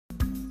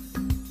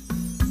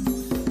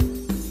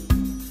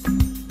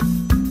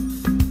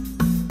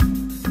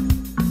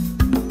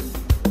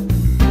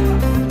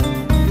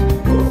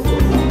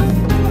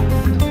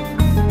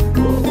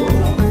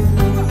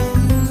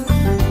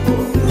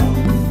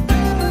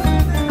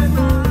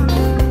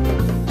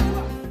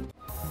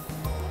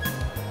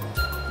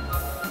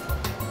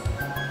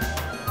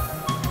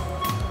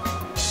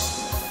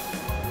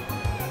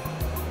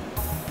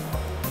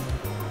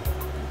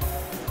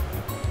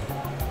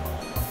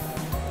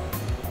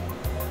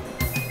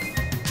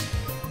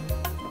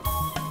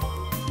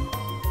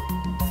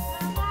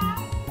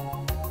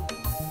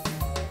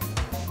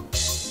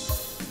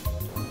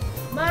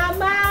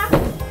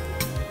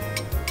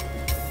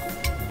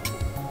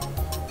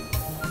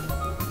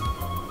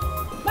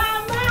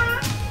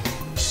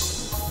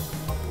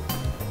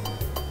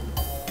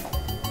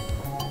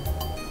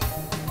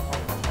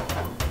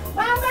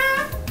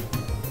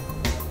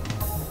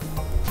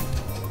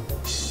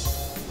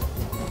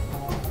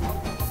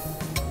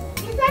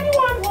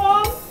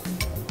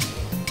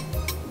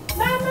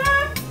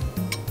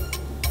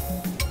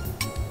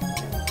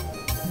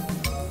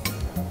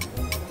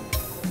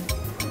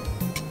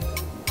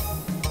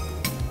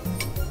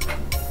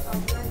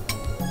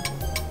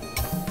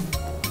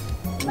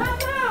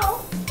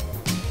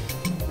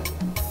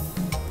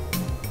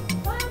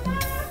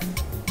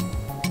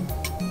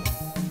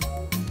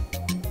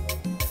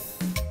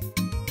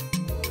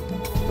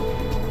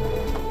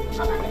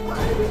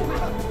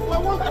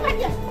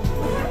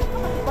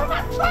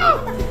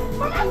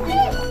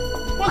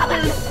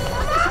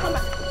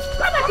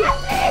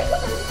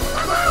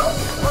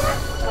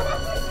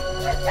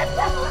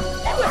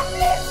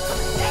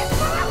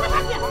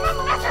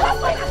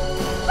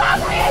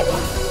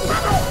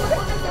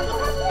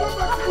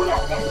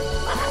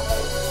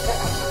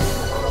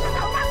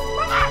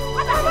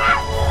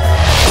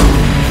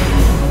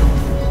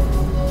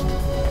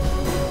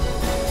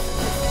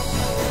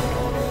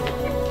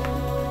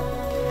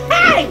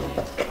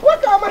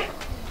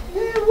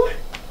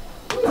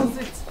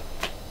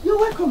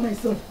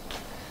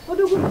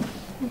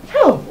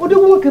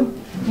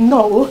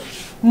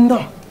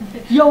No,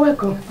 you're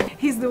welcome.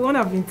 He's the one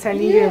I've been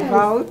telling you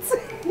about.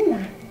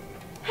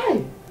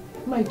 Hey,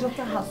 my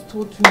daughter has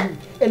told me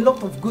a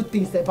lot of good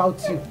things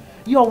about you.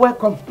 You're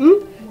welcome.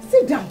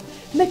 Sit down.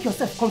 Make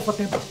yourself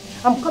comfortable.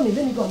 I'm coming.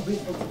 Let me go and bring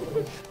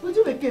food. Would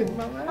you make him?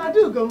 Mama. I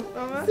do go.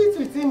 Mama. Sit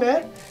with him,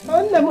 eh?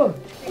 Oh, no.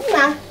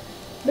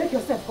 Make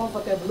yourself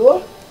comfortable,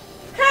 oh?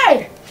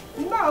 Hey!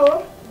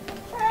 No!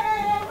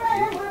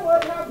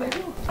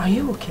 Are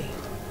you okay?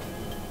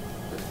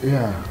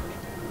 Yeah.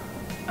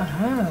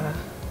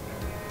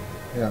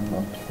 Yeah,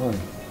 I'm fine.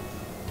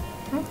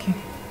 Okay.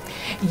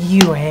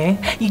 You,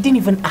 you didn't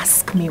even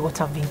ask me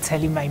what I've been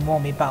telling my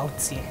mom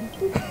about you.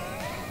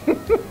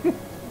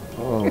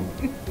 Oh.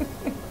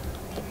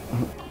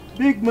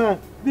 Big man,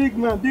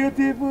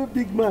 beautiful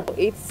big man.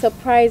 It's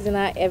surprising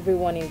how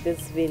everyone in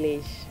this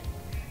village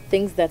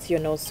thinks that you're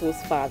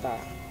Nonso's father,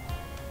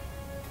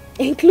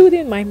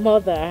 including my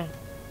mother.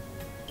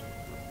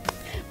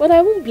 But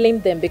I won't blame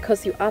them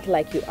because you act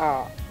like you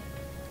are.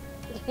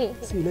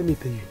 See, let me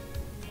tell you.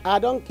 I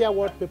don't care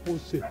what people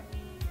say.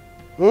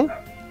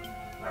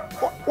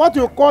 What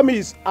you call me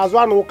is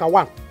Azwan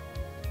Okawan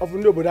of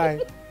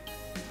nobody.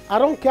 I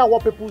don't care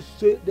what people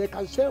say. They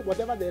can say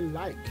whatever they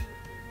like.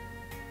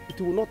 It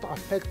will not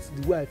affect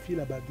the way I feel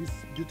about this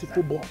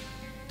beautiful boy.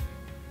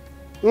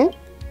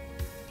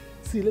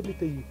 See, let me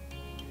tell you.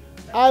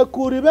 I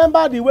could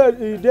remember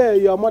the day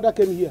your mother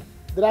came here,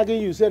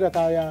 dragging you, said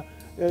that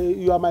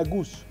you are my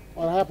goose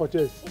on a high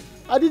purchase.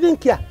 I didn't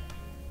care.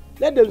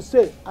 Let them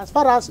say, as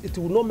far as it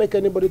will not make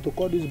anybody to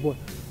call this boy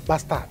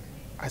bastard.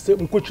 I say,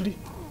 Mkochiri.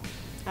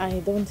 I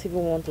don't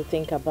even want to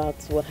think about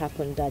what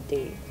happened that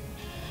day.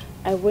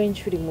 I went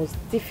through the most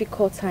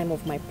difficult time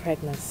of my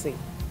pregnancy.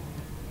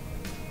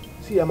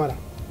 See, Amara.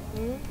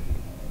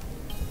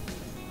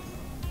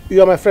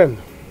 You are my friend.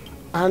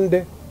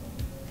 And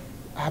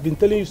I have been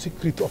telling you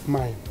secret of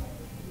mine.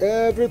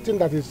 Everything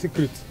that is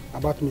secret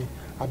about me,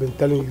 I've been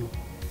telling you.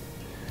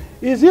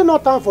 Is it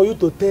not time for you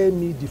to tell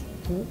me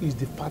who is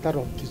the father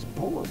of this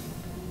boy?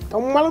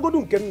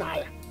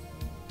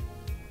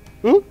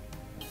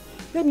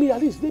 Let me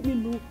at least let me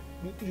know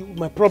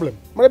my problem.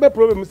 My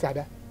problem is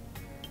that.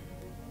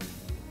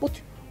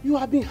 But you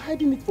have been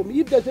hiding it from me.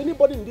 If there's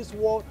anybody in this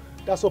world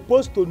that's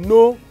supposed to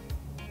know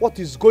what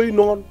is going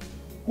on,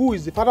 who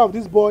is the father of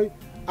this boy,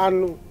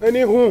 and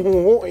any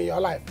who in your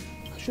life,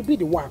 I should be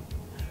the one.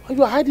 And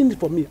you are hiding it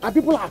from me, and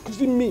people are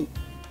accusing me.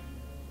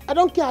 I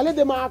don't care. Let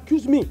them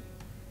accuse me.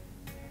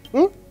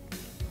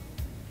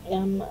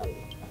 In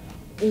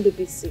the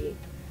BC,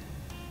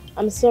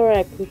 I'm sorry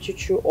I put you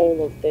through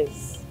all of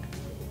this.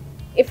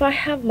 If I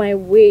have my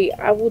way,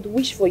 I would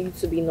wish for you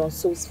to be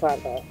Nonso's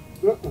father.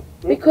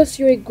 Because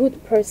you're a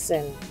good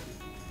person.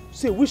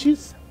 See,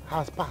 wishes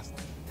has passed.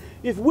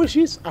 If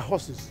wishes are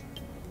horses,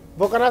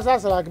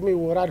 vulcanizers like me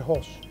will ride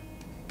horse.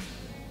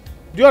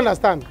 Do you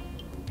understand?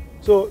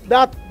 So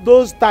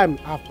those times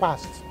have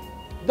passed.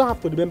 You don't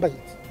have to remember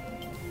it.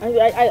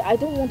 I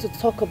don't want to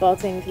talk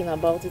about anything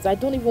about it. I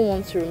don't even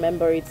want to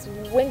remember it.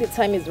 When the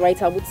time is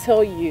right, I will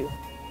tell you.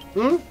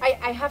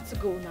 I have to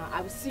go now.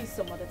 I will see you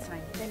some other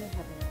time. Let me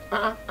have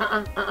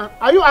it.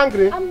 Are you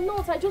angry? I'm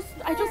not. I just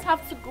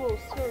have to go.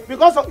 Sorry.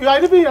 Because you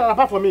are leaving your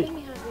apart from me. Let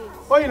me have it.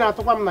 Oh, you know,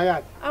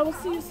 to I will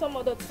see you some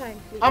other time,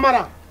 please.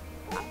 Amara.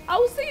 I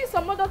will see you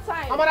some other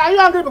time. Amara, are you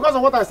angry because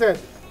of what I said?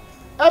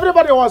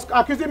 Everybody was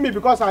accusing me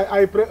because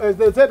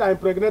they said I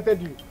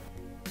impregnated you.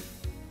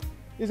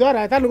 It's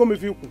alright. I don't go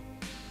with you.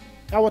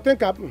 I will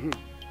think up.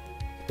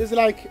 It's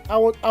like I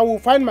will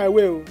find my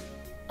way.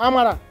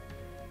 Amara.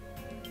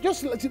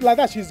 Just like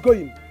that, she's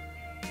going.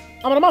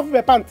 Amara, I'm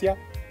wear pants here.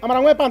 Amara,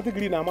 wear pants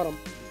green. Amara,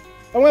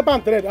 I wear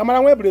pants red.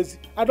 Amara, wear brace.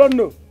 I don't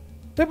know.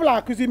 People are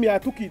accusing me. I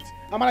took it.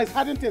 Amara is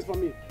hiding things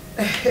from me.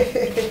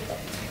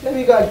 Let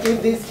me go and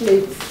give this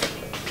plate.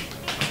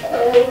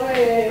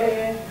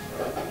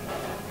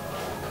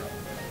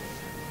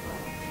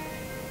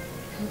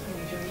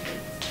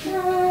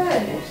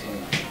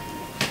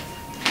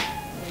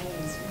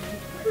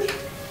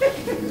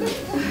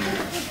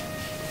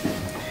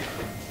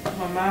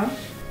 Mama.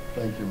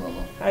 Thank you,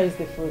 Mama. How is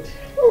the food?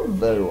 Oh,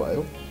 very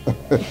well.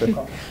 Very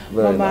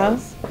Mama.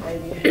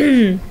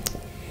 Nice.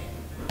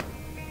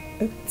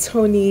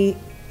 Tony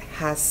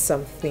has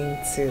something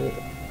to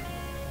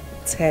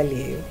tell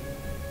you.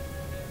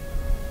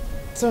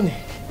 Tony,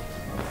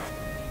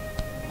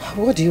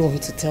 what do you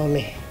want to tell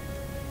me?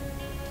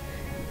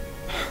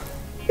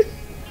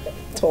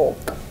 Talk.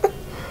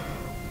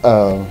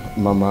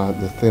 Mama,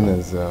 the thing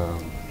is,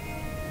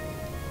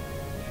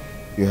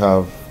 You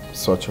have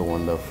such a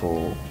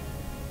wonderful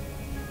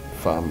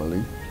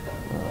family.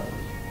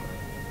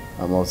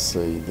 I must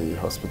say the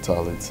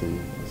hospitality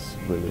is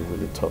really,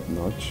 really top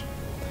notch.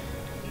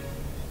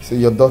 See,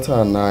 your daughter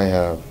and I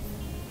have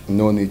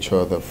known each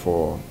other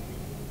for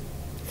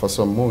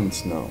some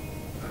months now,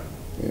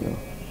 you know.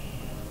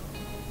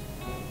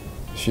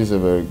 She's a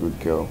very good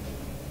girl.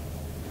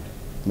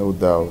 No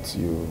doubt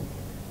you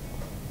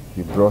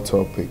brought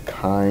up a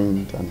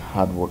kind and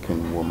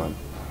hardworking woman.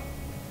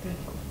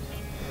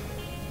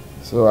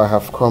 So I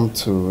have come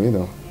to, you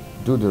know,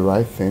 do the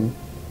right thing.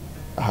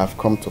 I have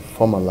come to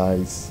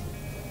formalize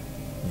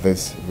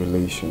this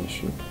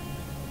relationship.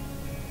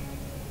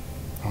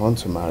 I want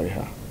to marry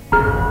her.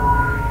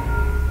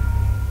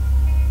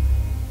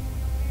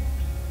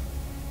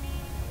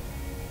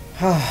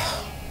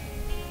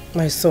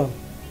 My son,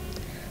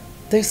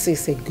 this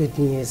is a good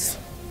news.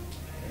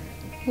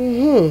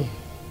 The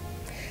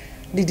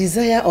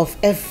desire of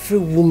every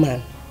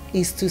woman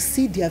is to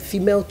see their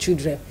female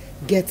children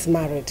get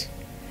married.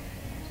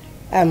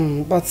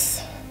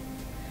 But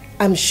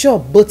I'm sure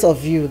both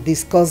of you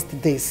discussed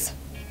this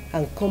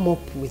and come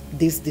up with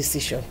this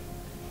decision.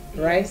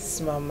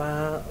 Right,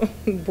 Mama?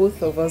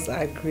 Both of us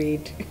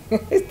agreed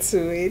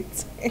to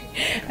it.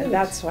 And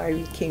that's why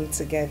we came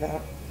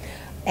together.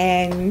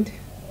 And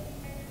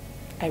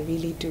I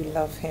really do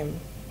love him.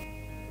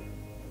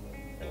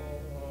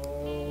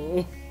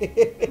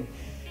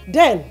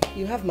 Then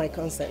you have my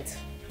consent.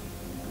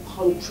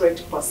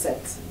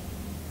 100%.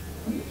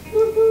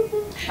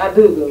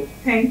 Adugo.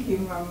 Thank you,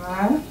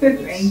 Mama.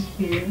 Thank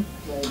you.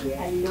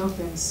 I love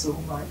him so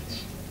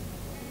much.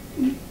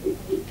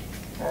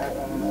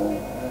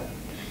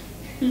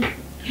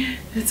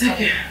 It's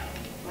okay.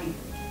 My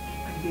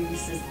baby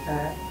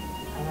sister.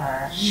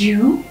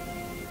 You?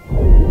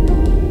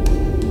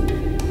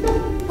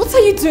 What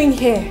are you doing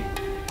here?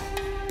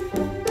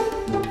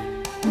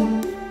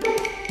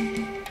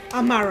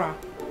 Amara.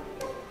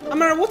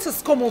 Amara, what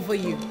has come over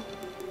you?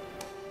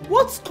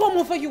 What's come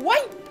over you?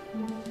 Why?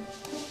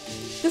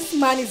 This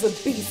man is a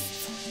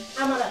beast.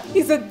 Amara.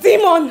 He's a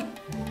demon.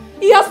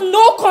 He has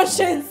no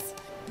conscience.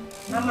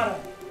 Amara.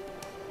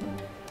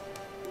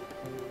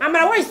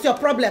 Amara, what is your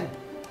problem?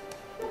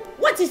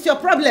 What is your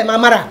problem,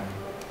 Amara?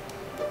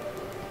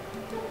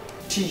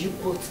 Do you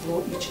both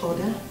know each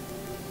other?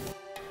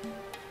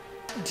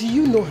 Do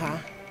you know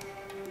her?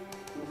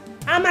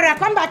 Amara,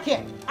 come back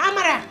here.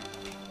 Amara!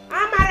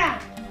 Amara!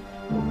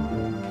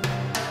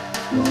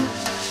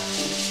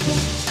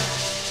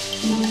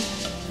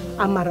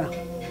 Amara,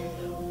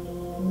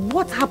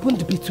 what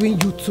happened between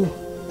you two?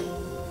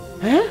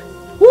 Huh?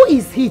 Who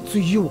is he to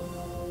you?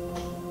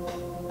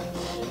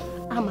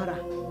 Amara,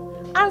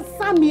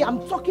 answer me,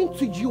 I'm talking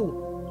to you.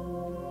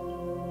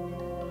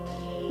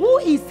 Who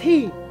is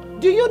he?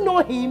 Do you know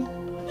him?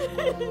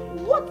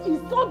 What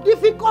is so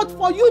difficult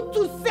for you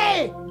to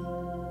say?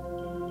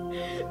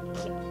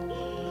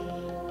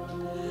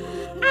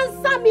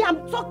 Answer me,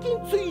 I'm talking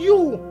to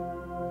you.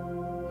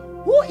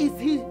 Who is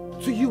he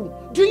to you?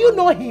 Do you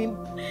know him?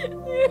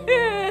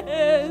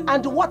 Yes.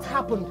 And what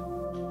happened?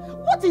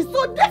 What is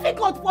so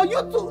difficult for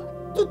you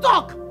to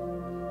talk?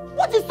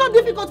 What is so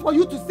difficult for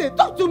you to say?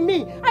 Talk to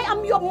me. I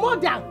am your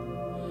mother.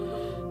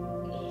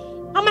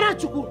 Amara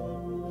Chukwu.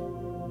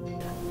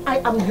 I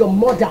am your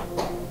mother.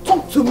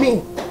 Talk to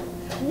me.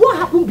 What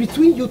happened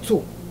between you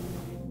two?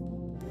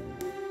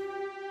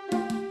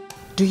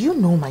 Do you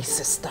know my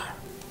sister?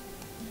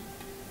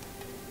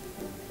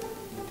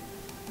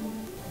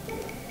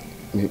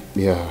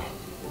 Yeah.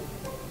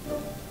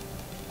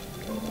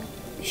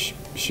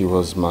 She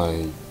was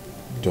my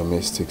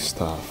domestic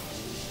staff.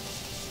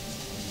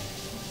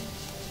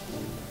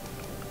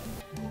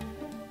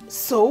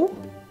 So?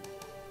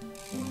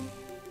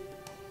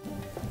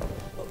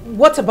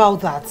 What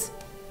about that?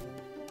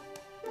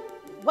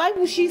 Why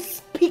would she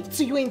speak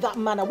to you in that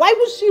manner? Why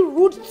was she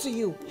rude to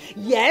you?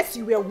 Yes,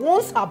 you were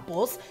once her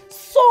boss,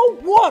 so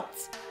what?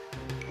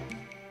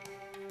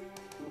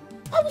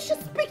 Why would she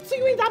speak to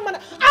you in that manner?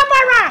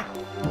 Amara!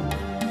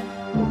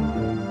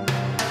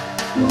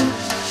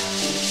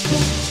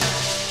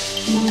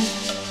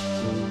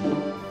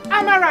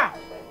 Amara!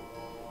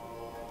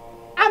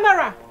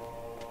 Amara!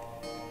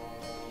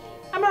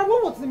 Amara,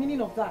 what was the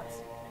meaning of that?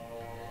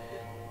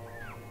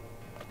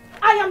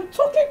 I am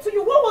talking to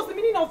you. What was the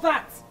meaning of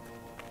that?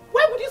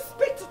 Why would you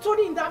speak to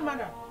Tony in that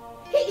manner?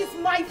 He is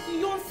my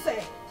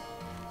fiancé.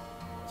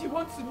 Do you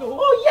want to know?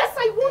 Oh yes,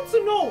 I want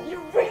to know.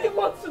 You really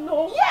want to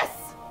know? Yes!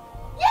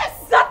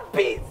 Yes! That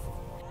beast!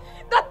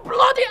 That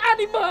bloody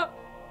animal!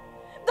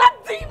 That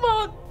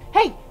demon!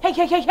 Hey!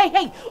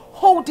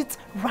 Hold it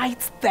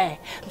right there.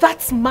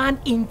 That man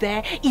in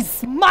there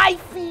is my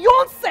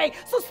fiancé.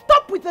 So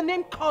stop with the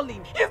name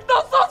calling. He's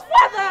Nonso's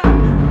father!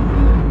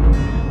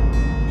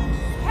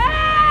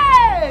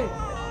 Hey!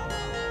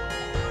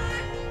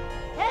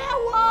 Hey,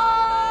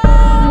 what?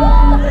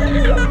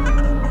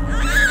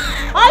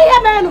 I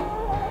am an...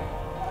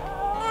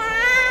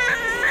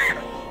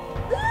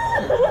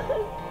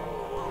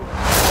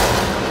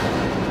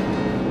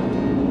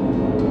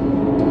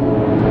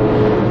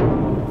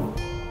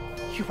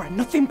 You are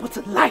nothing but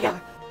a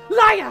liar.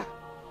 Liar!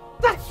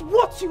 That's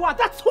what you are.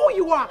 That's who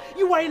you are.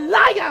 You are a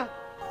liar.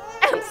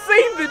 I'm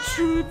saying the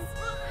truth.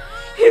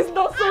 He's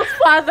not So's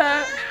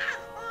father.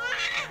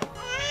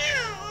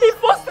 He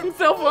forced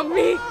himself on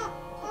me.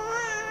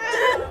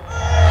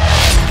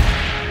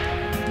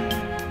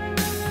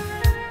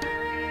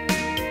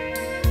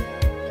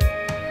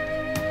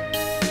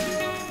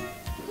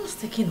 What's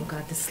taking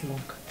Oga this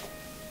long?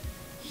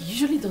 He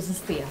usually doesn't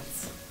stay out.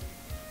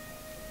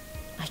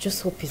 I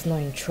just hope he's not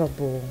in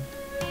trouble.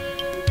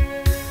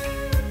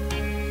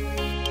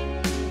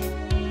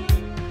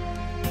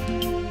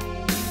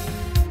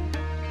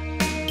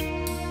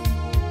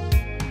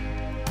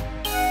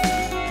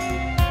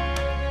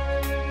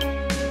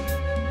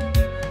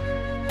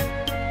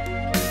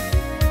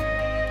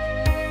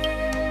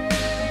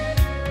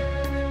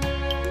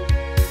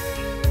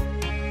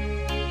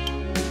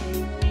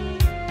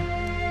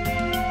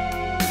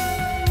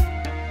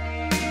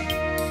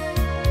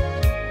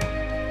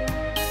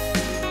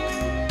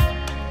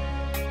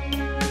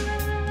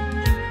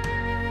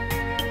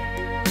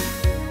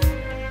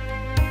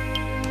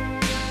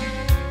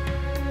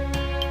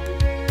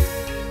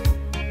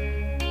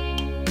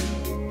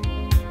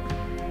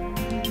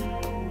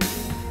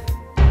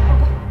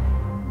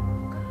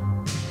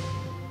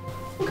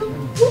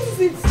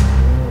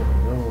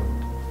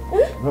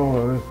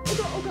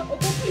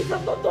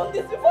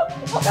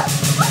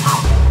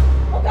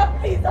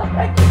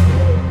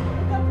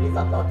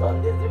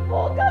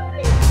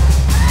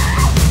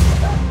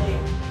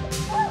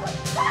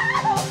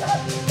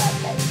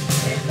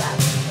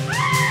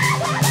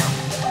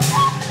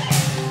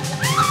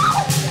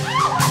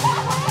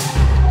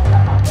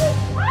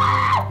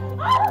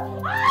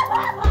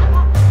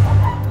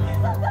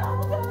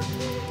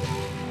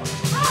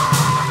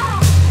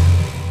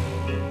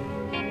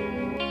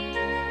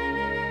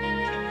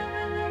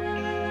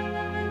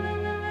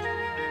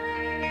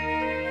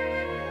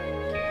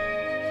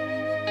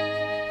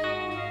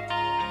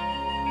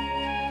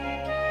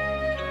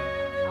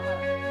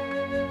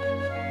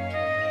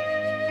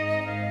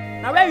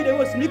 Now where you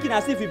was sneaking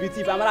as if you be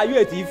thief? Are you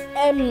a thief?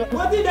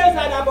 What did they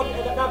inside that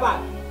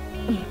bag?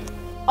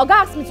 Oga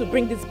asked me to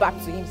bring this back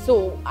to him,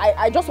 so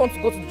I just want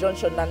to go to the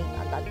junction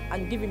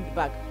and give him the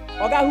bag.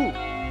 Oga who?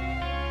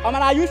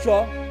 Are you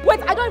sure?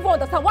 Wait, I don't even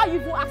understand. Why are you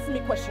even asking me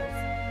questions?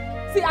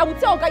 See, I will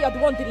tell Oga you're the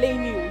one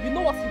delaying me. You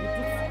know what he will do.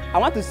 I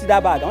want to see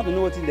that bag. I want to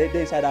know what's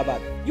inside that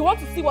bag. You want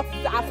to see what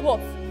is as what?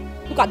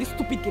 Look at this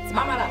stupid gate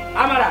man.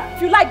 Amara!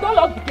 If you like, don't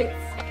lock the gate.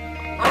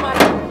 Amara!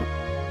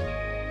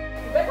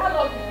 You better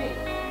lock the gate.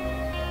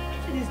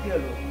 See this girl,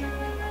 look.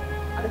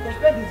 I dey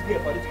suspect this girl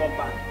for this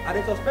compound. I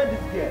dey suspect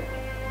this girl.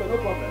 So no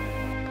problem.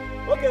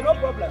 Okay, no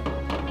problem.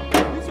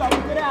 This one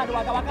will carry and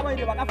waka when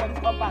you waka for this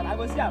compound. I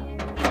go see him.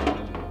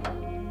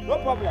 No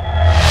problem.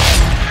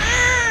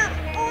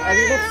 I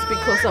left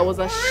because I was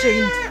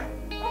ashamed.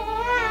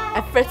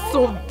 I felt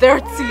so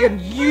dirty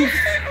and used.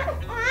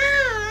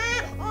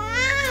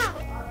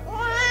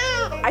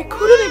 I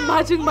couldn't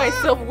imagine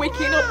myself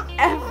waking up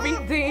every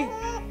day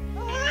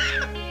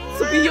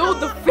to behold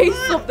the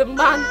face of the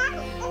man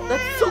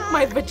that took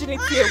my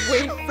virginity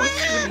away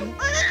forcefully.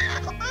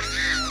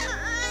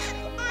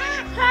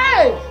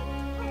 Hey!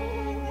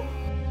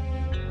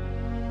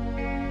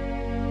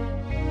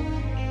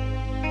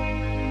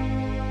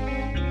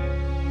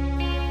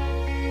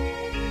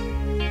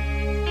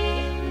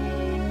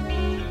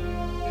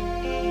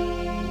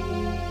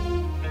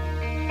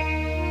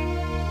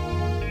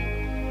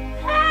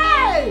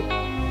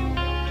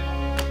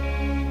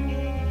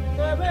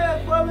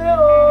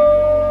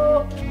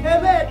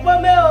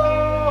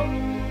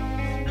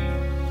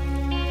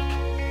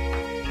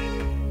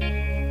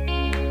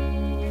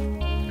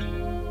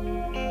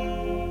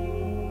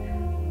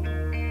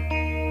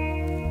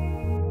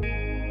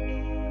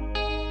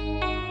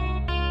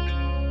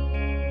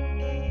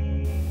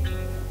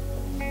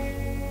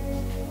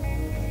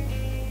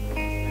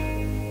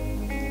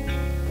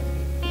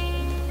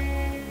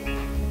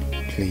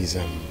 Please,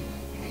 I'm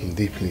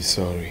deeply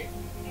sorry.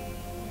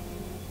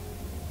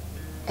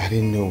 I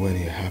didn't know when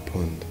it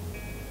happened.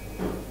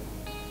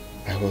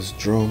 I was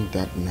drunk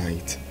that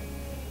night.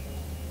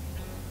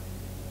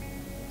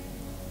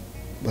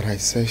 But I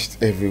searched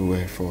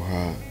everywhere for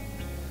her.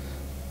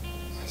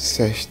 I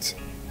searched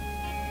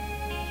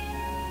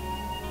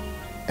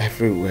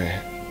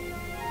everywhere.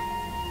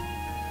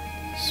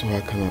 So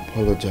I can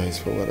apologize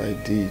for what I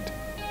did.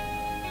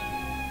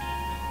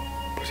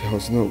 But there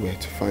was nowhere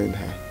to find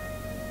her.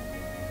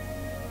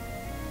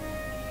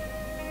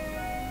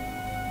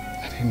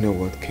 I didn't know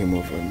what came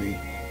over me.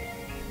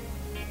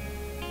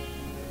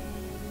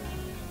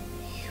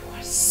 You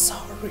are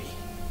sorry.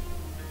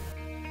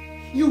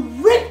 You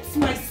raped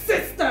my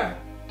sister!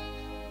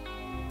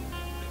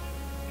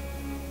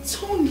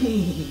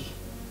 Tony!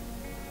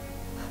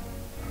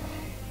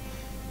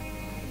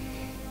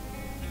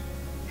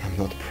 I'm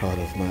not proud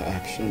of my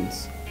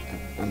actions.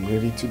 I'm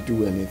ready to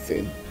do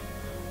anything.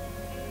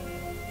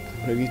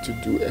 I'm ready to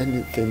do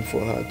anything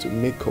for her to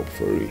make up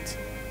for it.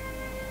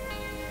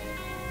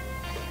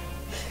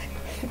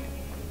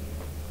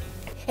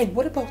 And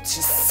what about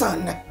your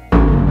son?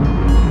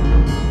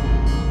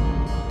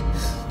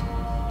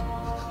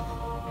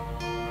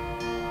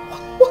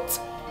 What?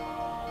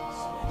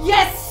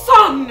 Yes,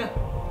 son!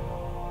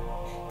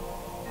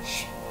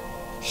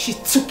 She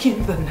took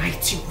him the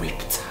night you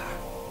raped her.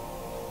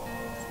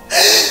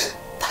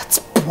 That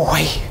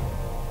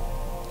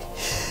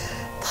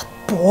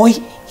boy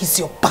is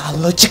your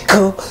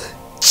biological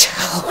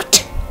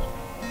child.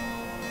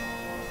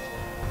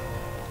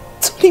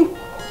 Tell me, what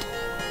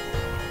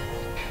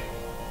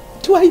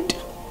do I do?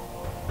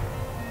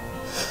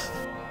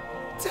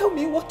 Tell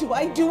me, what do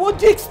I do? What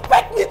do you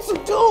expect me to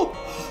do?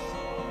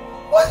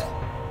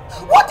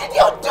 What did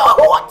you do?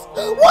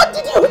 What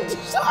did you do?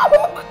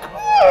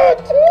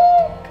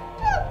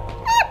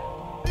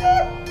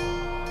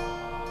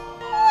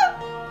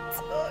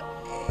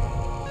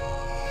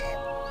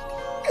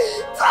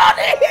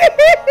 Tony!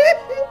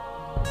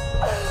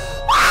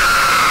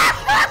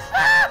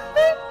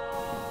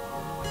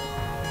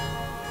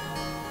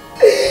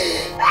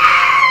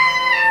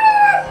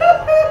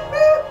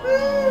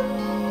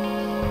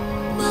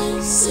 My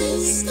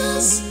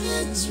sister's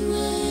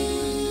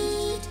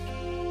hatred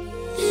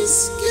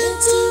is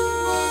getting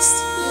worse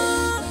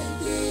day by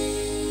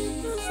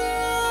day.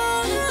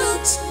 I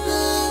don't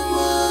know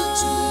what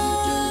to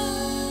do.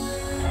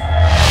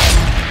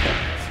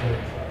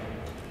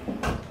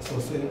 So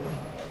say.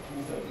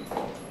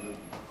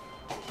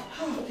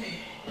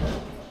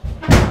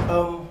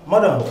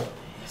 Madam,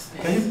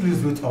 can you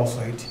please wait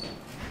outside?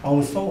 I'm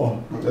with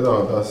someone.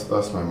 No,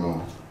 that's my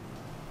mom.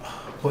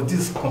 But this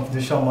is a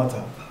confidential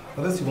matter.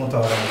 Unless you want to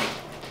around.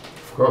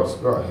 Of course,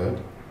 go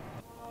ahead.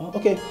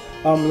 Okay.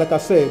 Like I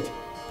said,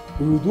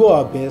 we will do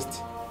our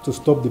best to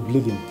stop the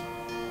bleeding.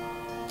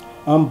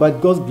 By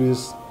God's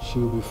grace, she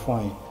will be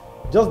fine.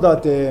 Just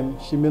that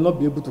she may not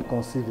be able to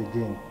conceive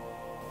again.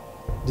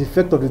 The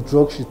effect of the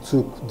drug she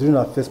took during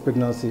her first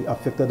pregnancy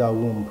affected her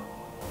womb.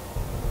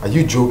 Are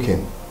you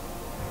joking?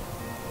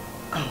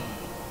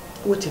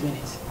 Wait a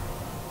minute.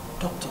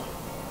 Doctor,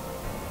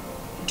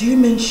 do you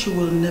mean she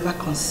will never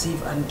conceive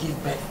and give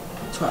birth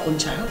to her own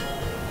child?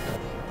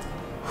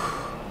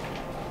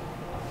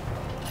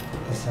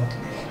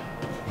 Exactly.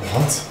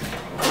 What?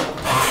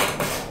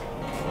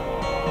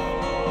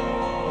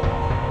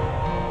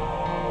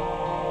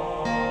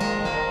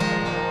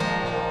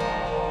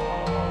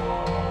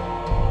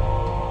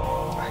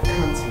 I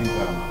can't leave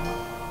her, Mama.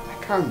 I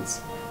can't.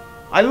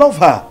 I love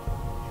her.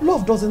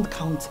 Love doesn't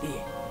count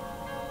here.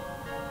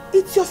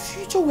 It's your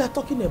future we are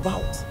talking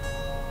about.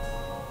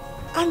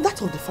 And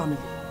that of the family.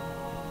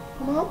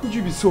 Mama, how could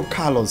you be so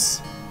callous?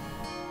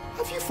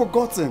 Have you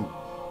forgotten?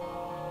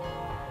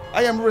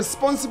 I am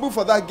responsible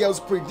for that girl's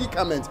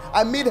predicament.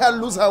 I made her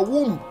lose her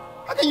womb.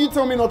 How can you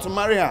tell me not to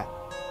marry her?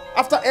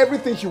 After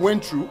everything she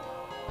went through?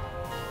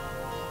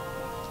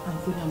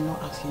 Anthony, I'm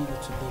not asking you to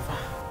leave her.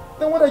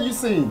 Then what are you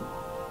saying?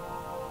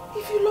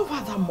 If you love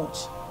her that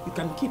much, you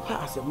can keep her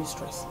as your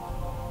mistress.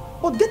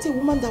 But get a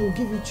woman that will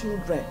give you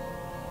children.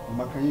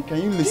 Mama,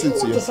 can you listen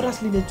to yourself?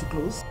 Do you want your father's lineage to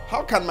close?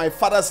 How can my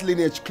father's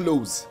lineage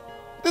close?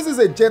 This is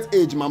a jet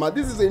age, Mama.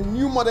 This is a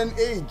new modern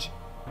age.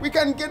 We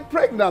can get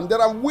pregnant.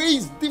 There are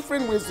ways,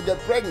 different ways to get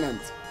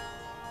pregnant.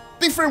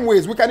 Different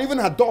ways. We can even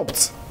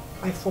adopt.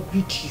 I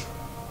forbid you.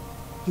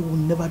 You will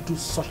never do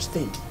such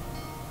thing.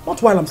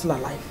 Not while I'm still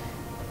alive.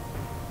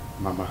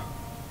 Mama,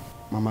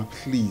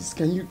 please,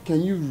 can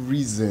you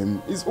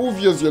reason? It's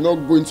obvious you're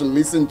not going to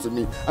listen to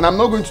me. And I'm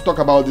not going to talk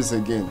about this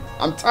again.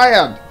 I'm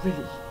tired.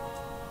 Really?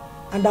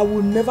 And I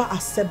will never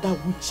accept that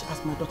witch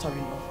as my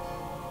daughter-in-law.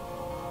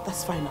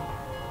 That's final.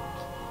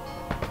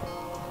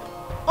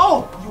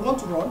 Oh, you want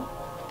to run?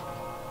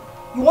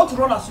 You want to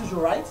run as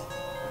usual, right?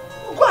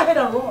 You go ahead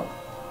and run.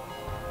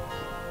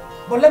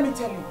 But let me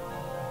tell you,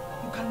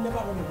 you can never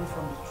run away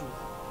from the truth.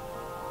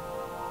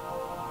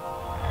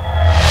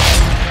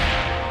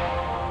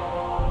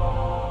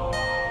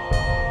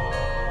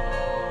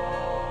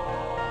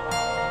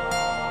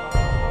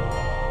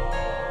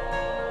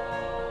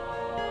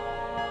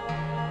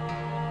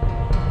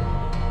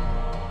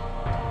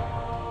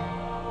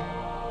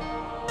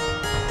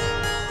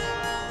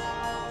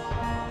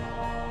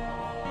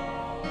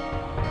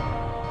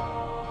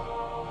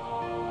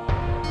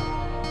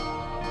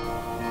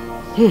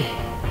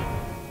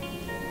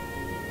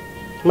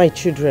 My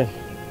children,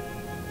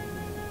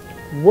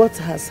 what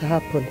has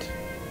happened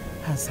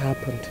has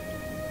happened.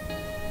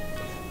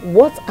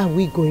 What are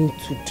we going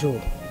to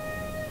do?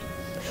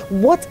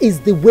 What is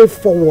the way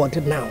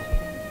forward now?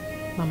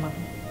 Mama,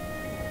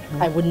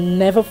 I would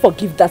never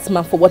forgive that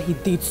man for what he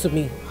did to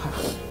me.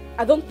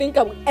 I don't think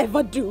I will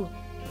ever do.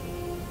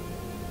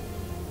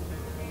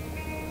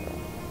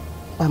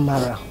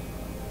 Amara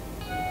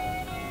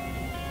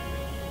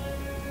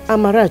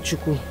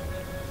Chukwu.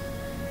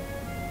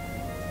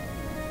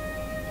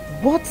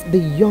 What the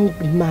young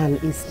man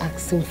is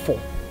asking for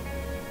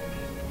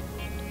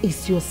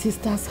is your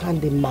sister's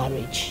hand in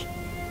marriage.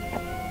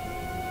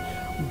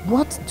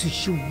 What do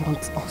you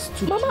want us to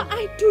do? Mama,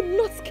 I do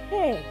not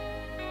care.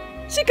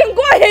 She can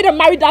go ahead and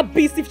marry that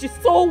beast if she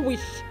so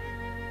wish.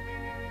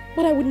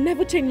 But I would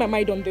never change my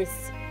mind on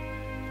this.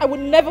 I will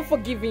never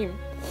forgive him.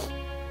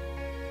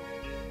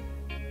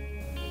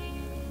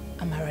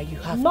 Amara, you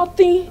have...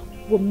 Nothing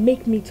will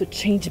make me to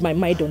change my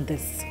mind on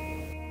this.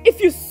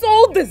 If you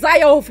so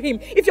desire of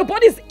him, if your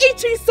body is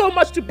itching so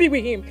much to be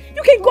with him,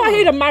 you can go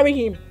ahead and marry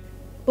him.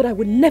 But I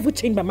will never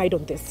change my mind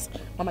on this.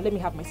 Mama, let me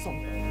have my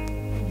son.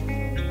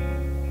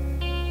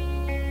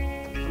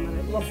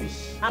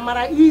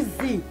 Amara,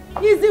 easy.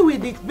 Easy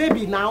with it,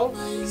 baby, now.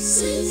 My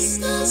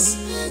sister's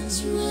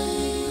hatred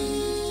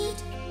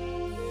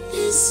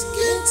is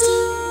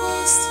getting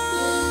worse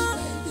day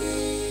by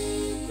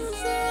day.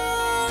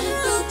 I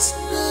don't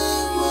know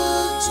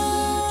what to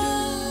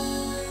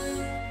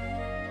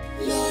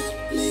do. Lord,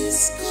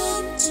 please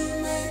come to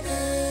my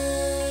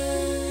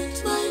aid.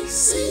 My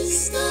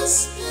sister's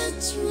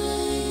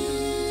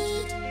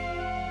hatred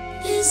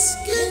is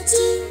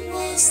getting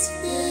worse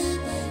day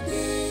by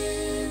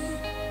day.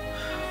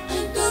 I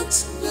don't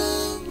know.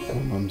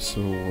 I'm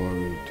so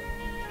worried.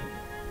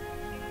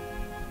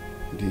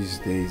 These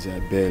days I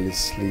barely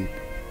sleep.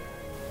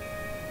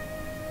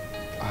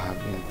 I have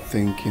been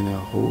thinking a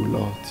whole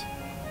lot.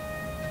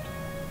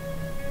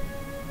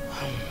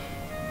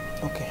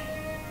 Okay.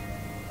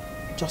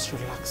 Just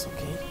relax,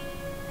 okay?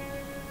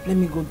 Let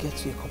me go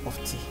get you a cup of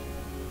tea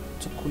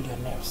to cool your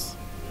nerves.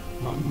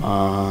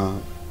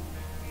 Mama,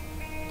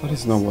 that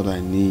is not what I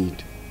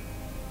need.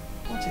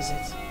 What is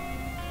it?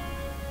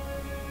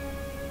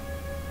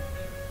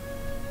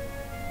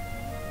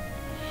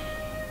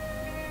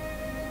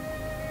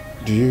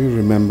 Do you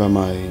remember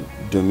my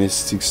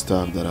domestic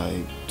staff that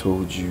I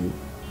told you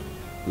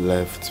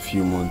left a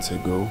few months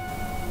ago?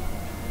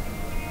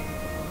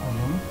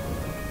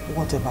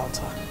 What about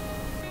her?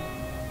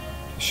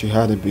 She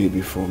had a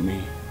baby for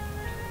me.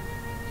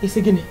 Is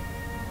it Guinea?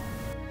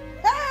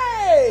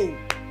 Hey!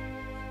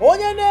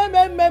 Onye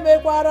na-eme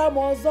mekwara m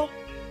ọzọ.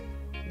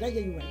 Did I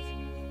hear you right?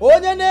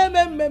 Onye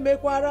na-eme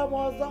mekwara m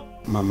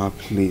ọzọ. Mama,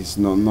 please,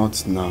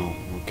 not now,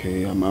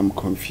 okay? I'm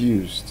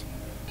confused.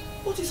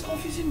 What is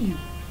confusing you?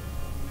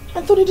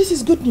 Anthony, this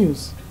is good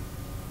news.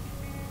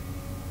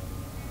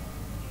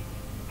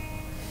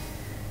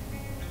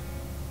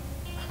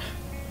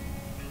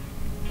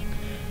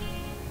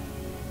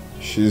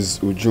 She's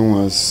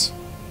Ujunwa's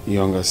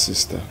younger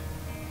sister.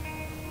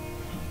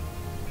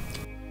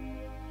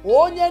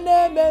 Onye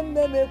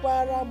na-eme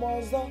mekwara m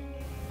ọzọ.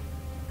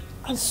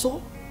 And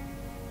so?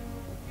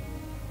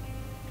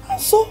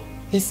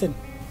 Listen,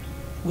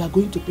 we are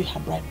going to pay her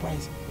bride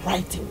price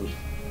right away.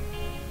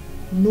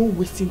 No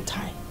wasting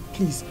time.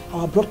 Please,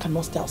 our bride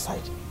cannot stay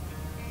outside.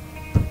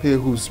 Pay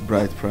whose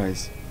bride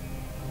price?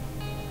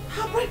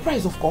 Her bride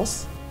price, of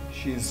course.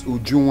 She's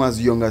Ujunwa's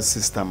younger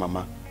sister,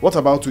 Mama. What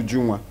about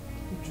Ujunwa?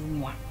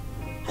 Ujunwa?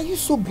 Are you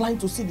so blind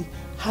to see the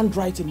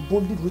handwriting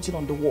boldly written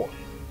on the wall?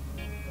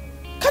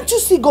 Can't you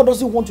see God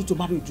doesn't want you to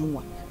marry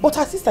Ujunwa, but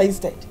her sister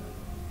instead?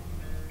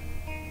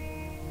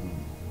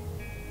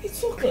 It's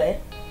so clear.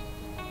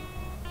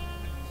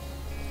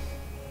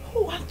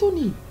 Oh,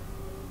 Anthony,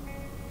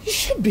 you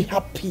should be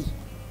happy.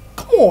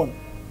 Come on.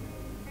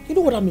 You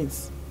know what that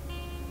means?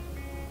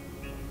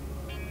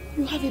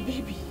 You have a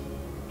baby.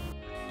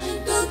 I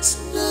don't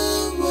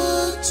know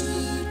what to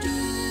do.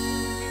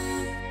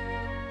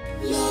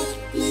 Lord,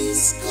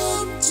 please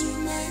come to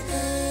my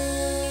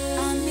aid.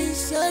 I'm in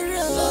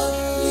sorrow. Lord,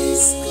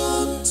 please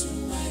come to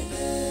my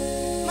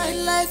aid. My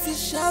life is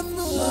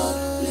shambles. Lord,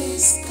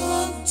 please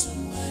come to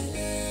my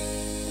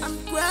aid. I'm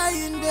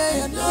crying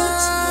day and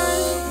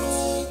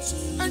night.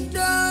 I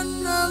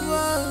don't know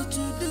what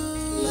to do.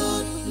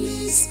 Lord,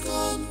 please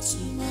come to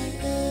my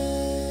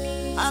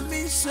aid. I'm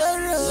in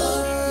sorrow.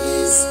 Lord,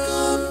 please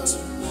come to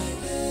my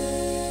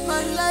aid.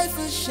 My life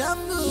is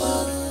shambles.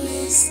 Lord,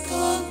 please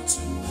come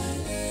to my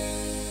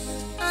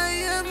aid. I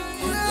am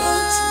crying.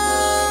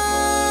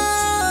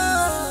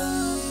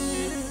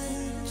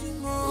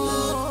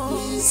 Lord,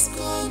 please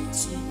come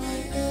to my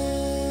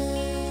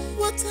aid.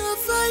 What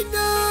have I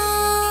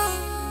done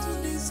to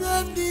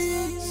deserve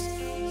this?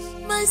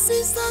 My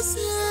sister's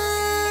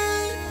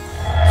here.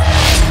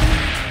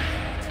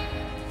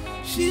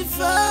 She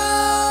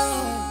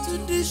vowed to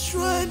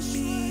destroy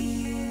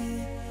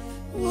me.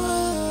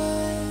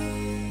 Why?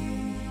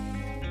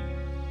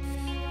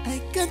 I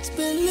can't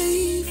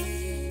believe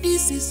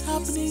this is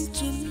happening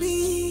to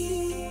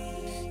me.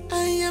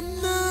 I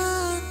am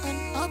not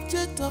an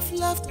object of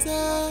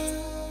laughter.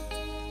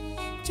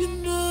 You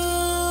know,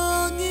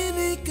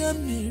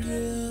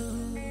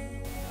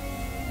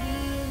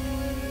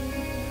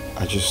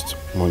 I just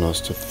want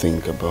us to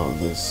think about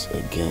this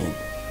again.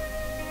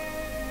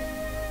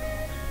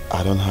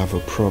 I don't have a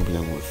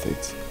problem with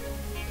it.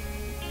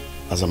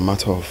 As a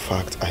matter of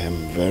fact, I am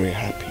very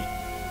happy.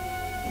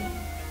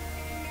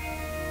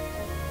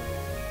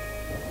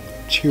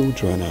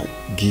 Children are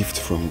a gift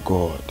from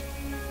God.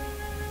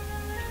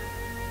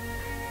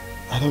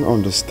 I don't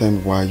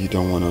understand why you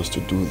don't want us to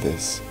do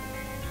this.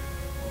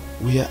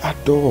 We are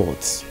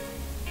adults,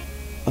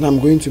 and I'm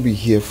going to be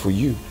here for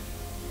you.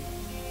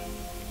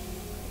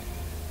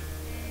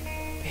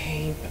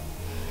 Babe,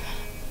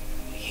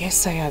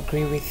 yes, I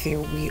agree with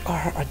you. We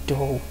are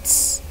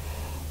adults.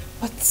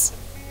 But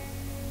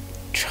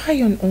try try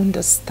and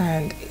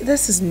understand.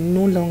 This is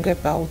no longer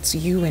about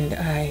you and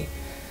I.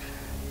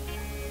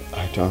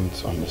 I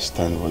don't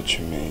understand what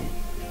you mean.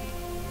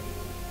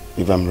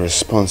 If I'm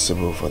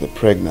responsible for the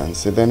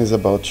pregnancy, then it's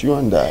about you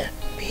and I.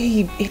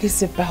 Babe, it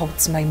is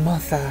about my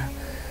mother.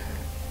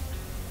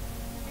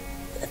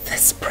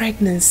 This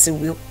pregnancy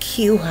will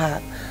kill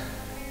her.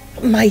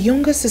 My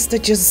younger sister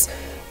just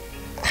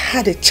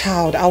had a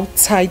child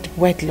outside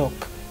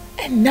wedlock.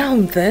 And now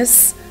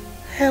this?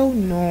 Hell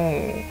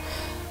no.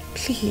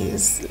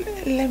 Please,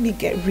 let me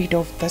get rid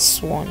of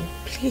this one.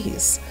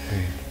 Please.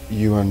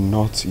 You are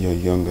not your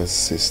younger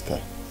sister.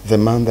 The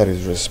man that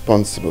is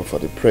responsible for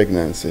the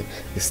pregnancy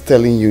is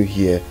telling you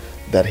here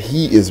that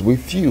he is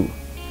with you.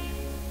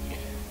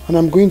 And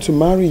I'm going to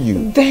marry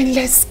you. Then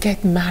let's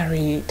get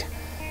married.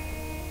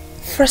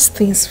 First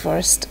things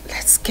first,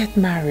 let's get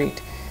married.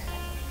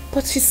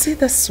 But you see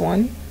this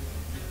one?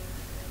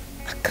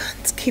 I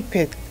can't keep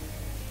it.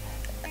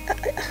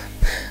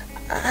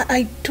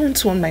 I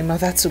don't want my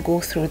mother to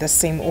go through the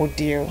same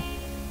ordeal.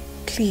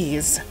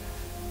 Please.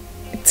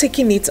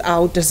 Taking it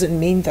out doesn't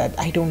mean that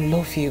I don't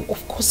love you.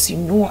 Of course you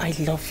know I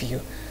love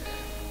you.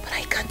 But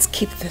I can't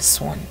keep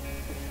this one.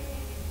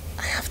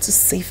 I have to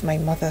save my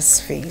mother's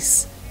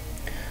face.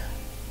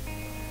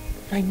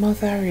 My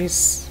mother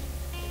is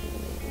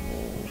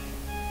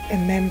a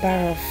member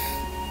of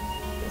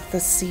the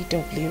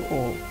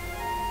CWO.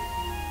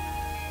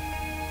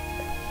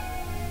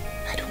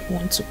 I don't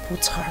want to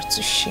put her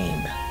to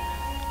shame.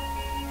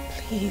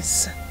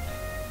 Please,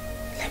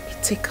 let me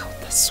take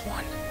out this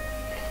one.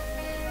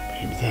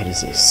 Babe, that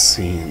is a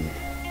sin.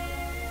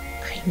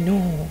 I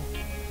know,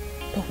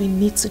 but we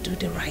need to do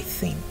the right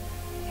thing.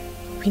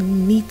 We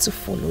need to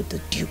follow the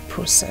due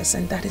process,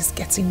 and that is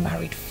getting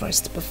married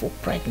first before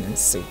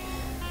pregnancy.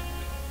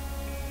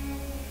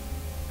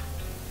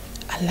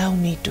 Allow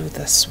me do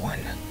this one.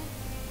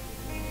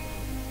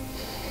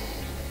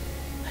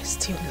 I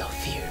still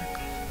love you.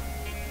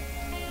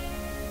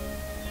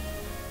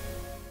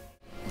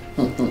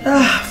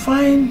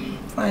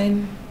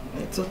 Fine.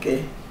 It's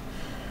okay.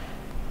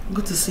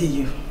 Good to see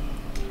you.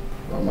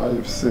 Mama,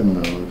 you've seen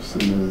now. You've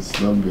seen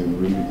it's not been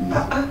really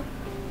easy.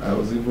 I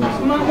was even...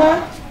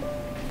 Mama!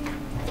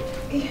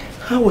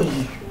 How are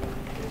you?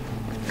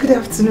 Good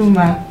afternoon,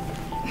 ma.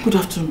 Good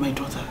afternoon, my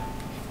daughter.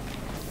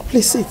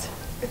 Please sit.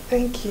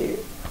 Thank you.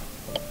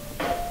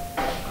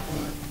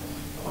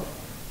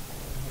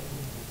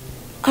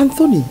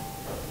 Anthony,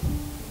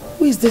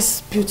 who is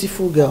this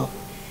beautiful girl?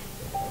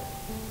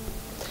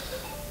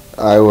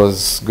 I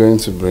was going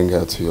to bring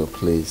her to your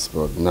place,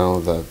 but now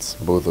that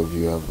both of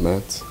you have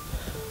met,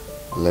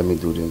 let me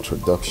do the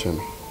introduction.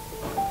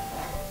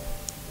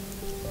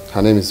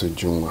 Her name is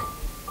Ujungwa.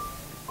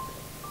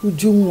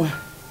 Ujungwa?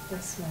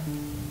 Yes,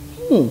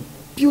 ma'am.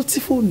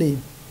 Beautiful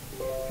name.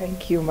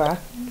 Thank you, ma.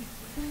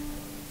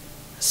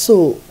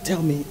 So,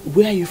 tell me,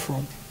 where are you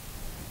from?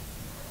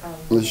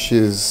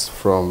 She's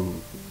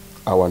from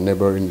our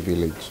neighboring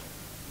village.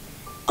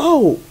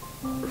 Oh,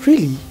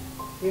 really?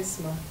 Yes,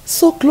 ma'am.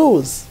 So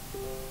close.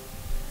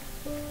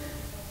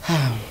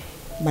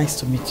 Nice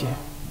to meet you.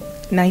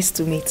 Nice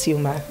to meet you,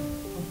 ma.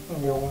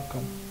 You're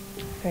welcome.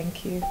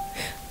 Thank you.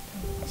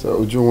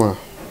 So, Ujungwa,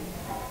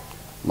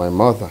 my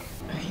mother.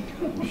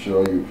 I'm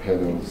sure you've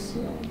heard us.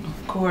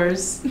 Of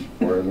course.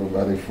 Or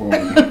nobody for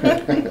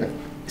me.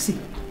 See,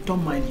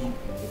 don't mind him.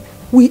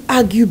 We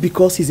argue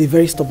because he's a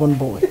very stubborn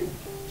boy.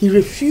 He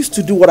refused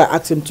to do what I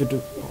asked him to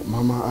do.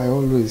 Mama, I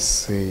always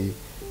say,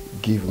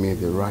 give me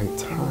the right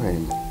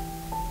time.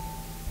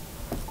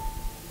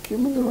 Give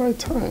me the right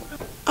time.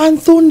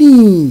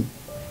 Anthony!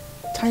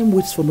 Time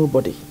waits for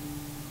nobody.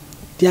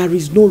 There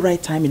is no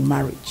right time in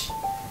marriage.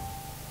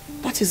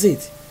 That is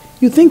it.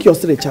 You think you're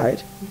still a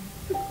child?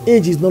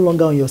 Age is no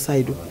longer on your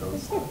side.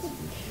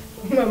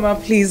 Mama,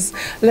 please,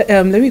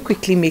 let me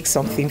quickly make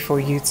something for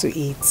you to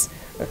eat.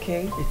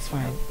 Okay? It's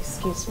fine.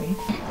 Excuse me.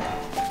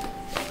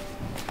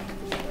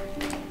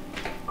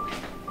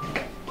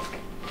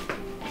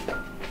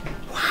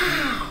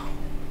 Wow!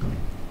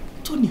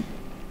 Tony,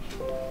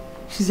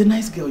 she's a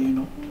nice girl, you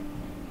know.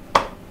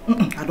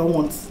 I don't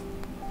want.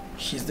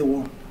 She's the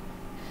one.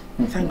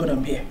 Thank God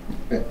I'm here.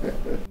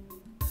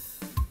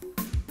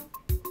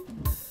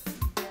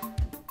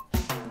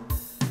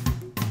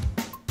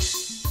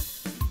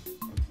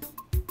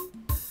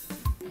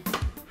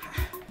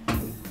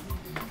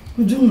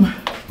 Ujungwa.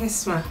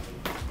 Yes, ma.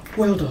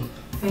 Well done.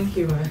 Thank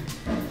you, ma.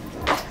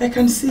 I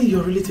can see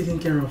you're really taking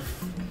care of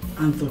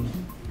Anthony.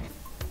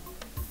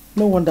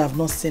 No wonder I've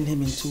not seen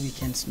him in 2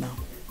 weekends now.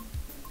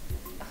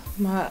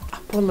 Ma,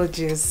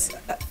 apologies.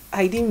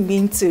 I didn't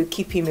mean to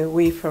keep him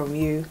away from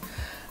you.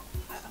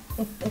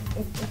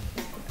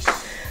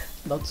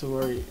 Not to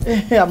worry.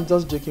 I'm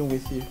just joking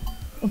with you.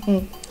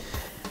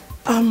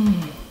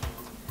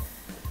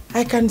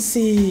 I can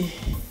see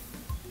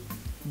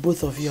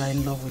both of you are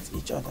in love with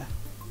each other.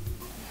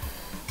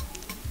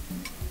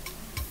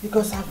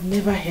 Because I've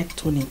never heard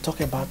Tony talk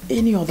about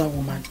any other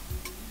woman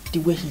the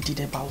way he did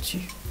about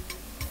you.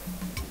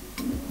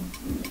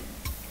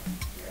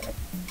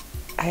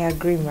 I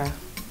agree, ma.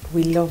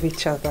 We love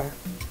each other.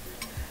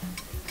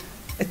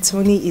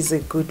 Tony is a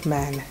good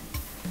man.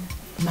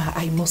 Ma,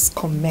 I must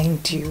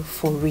commend you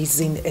for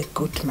raising a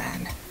good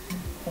man.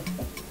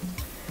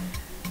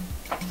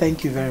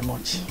 Thank you very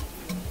much.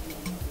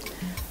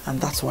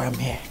 And that's why I'm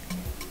here.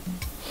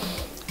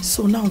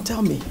 So now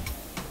tell me,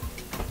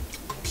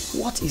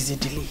 what is the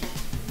delay?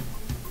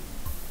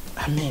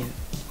 I mean,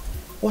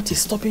 what is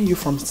stopping you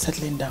from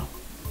settling down?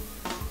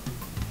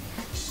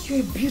 You're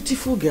a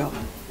beautiful girl,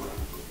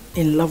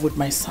 in love with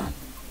my son.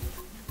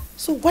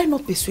 So why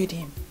not persuade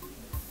him?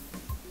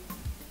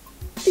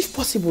 If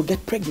possible,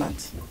 get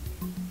pregnant.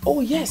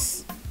 Oh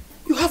yes,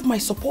 you have my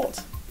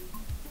support.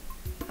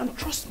 And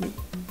trust me,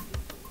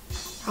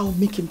 I'll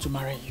make him to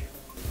marry you.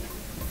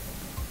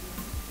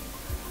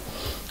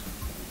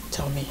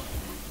 Tell me,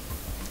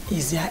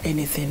 is there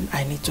anything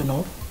I need to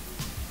know?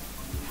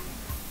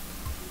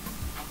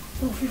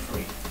 No, feel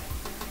free.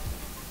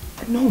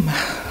 No, ma.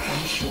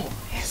 Are you sure?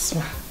 Yes,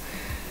 ma.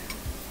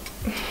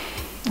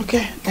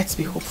 Okay, let's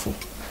be hopeful.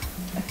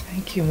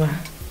 Thank you, ma.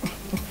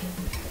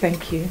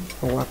 Thank you.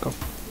 You're welcome.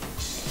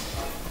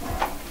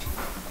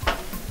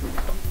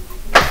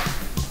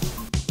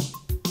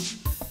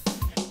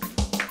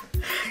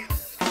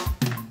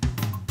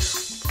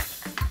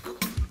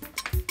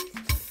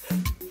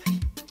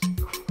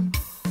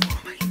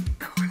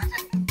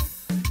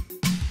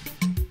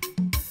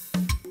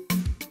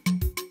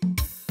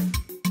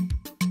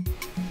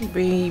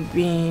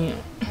 Baby.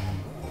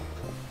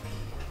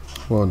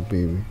 What,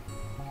 baby?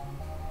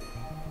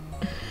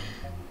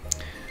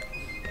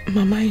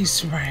 Mama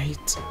is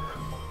right.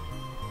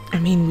 I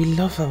mean, we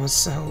love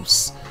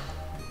ourselves.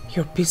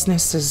 Your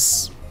business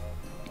is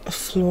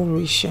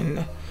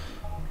flourishing.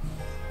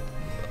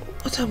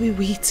 What are we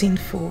waiting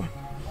for?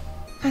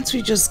 Can't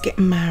we just get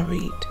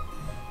married?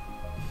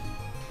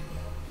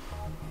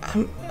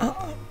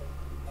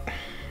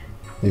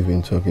 You've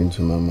been talking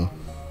to Mama?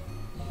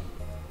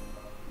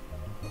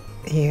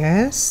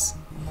 Yes.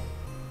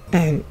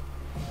 And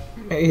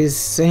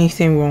is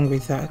anything wrong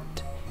with that?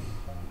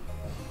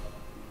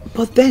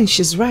 But then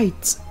she's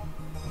right.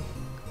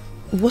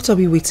 What are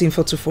we waiting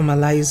for to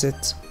formalize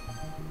it?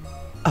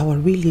 Our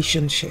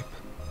relationship.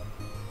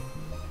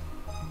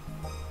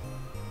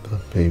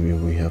 But baby,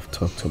 we have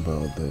talked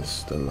about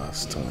this the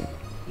last time.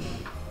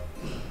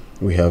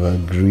 We have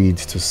agreed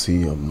to see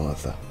your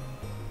mother.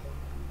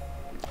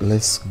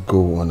 Let's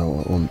go on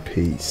our own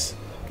pace.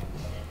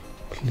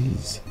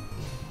 Please.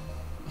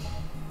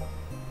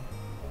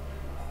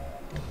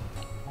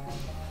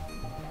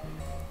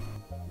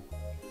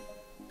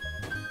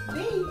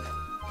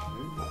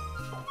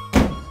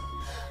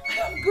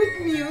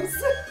 Good news.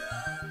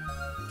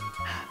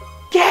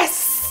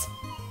 Guess.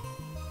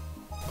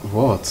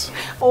 What?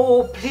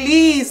 Oh,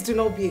 please do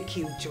not be a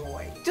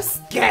killjoy.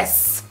 Just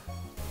guess.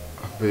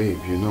 Babe,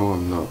 you know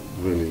I'm not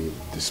really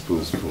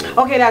disposed for...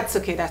 Okay, that's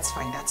okay. That's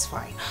fine. That's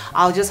fine.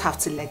 I'll just have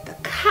to let the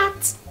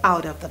cat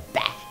out of the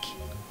bag.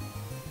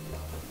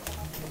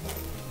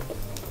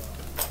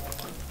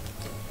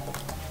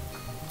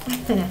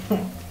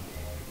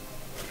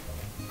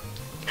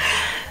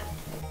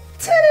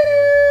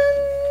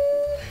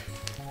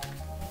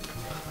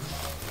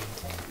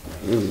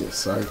 Really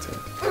excited.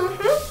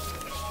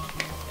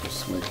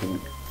 Just making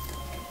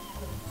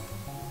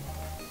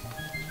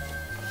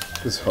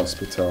this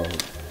hospital.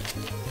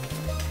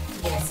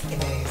 Yes,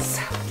 it is.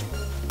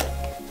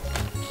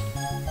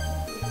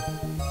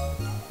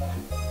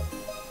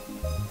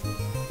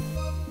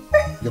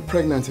 You're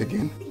pregnant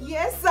again?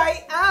 Yes,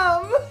 I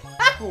am.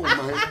 Oh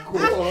my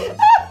god.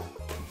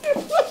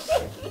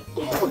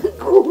 Oh my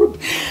god.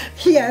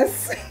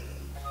 Yes.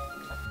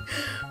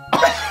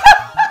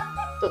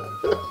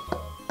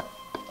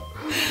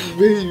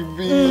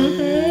 Baby.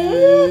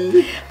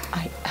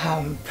 I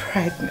am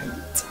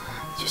pregnant.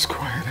 Just go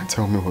ahead and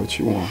tell me what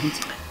you want,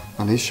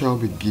 and it shall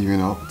be given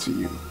up to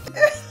you.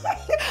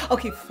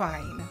 Okay,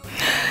 fine.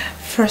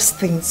 First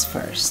things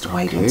first,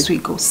 why don't we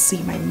go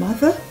see my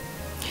mother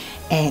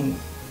and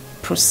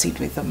proceed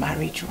with the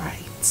marriage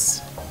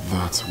rites?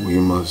 That we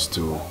must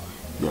do,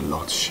 your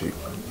lordship.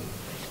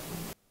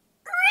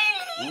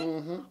 Really?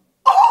 Mm-hmm.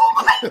 Oh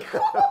my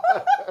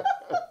god!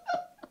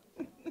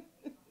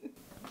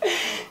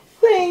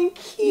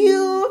 Thank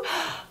you.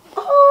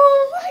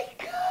 Oh my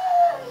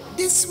god.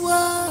 This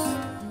world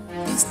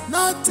is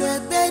not a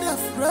bed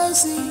of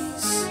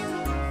roses.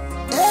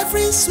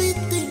 Every sweet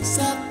thing's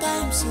at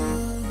times so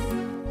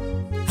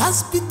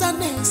has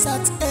bitterness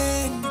at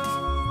end.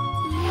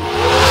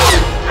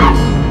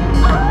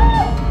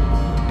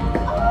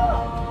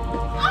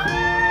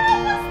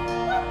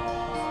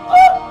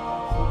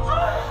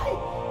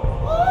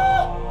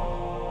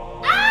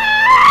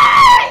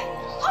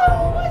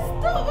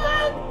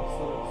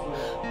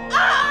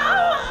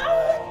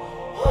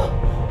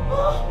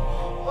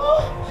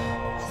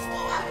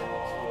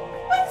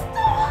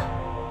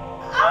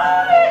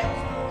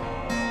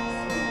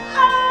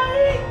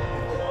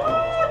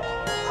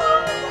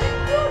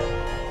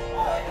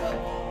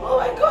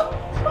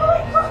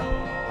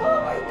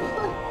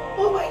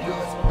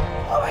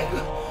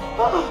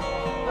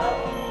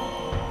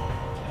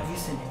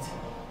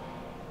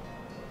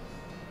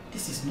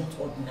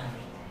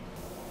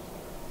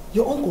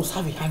 Your uncles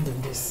have a hand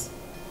in this.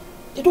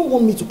 They don't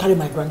want me to carry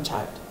my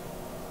grandchild.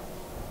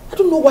 I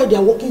don't know why they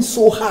are working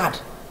so hard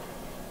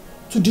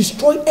to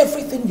destroy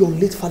everything your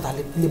late father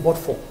labored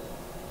for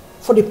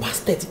the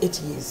past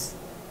 38 years.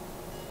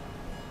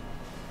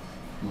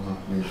 Mama,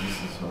 please,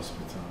 this is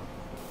hospital.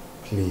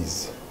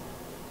 Please,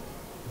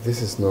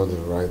 this is not the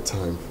right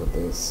time for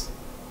this.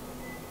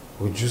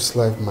 Uju's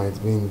life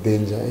might be in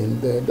danger in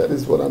there. That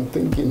is what I'm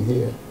thinking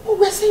here. Oh,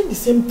 we're saying the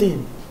same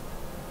thing.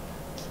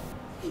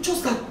 It's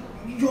just that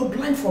you're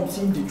blind from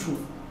seeing the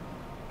truth.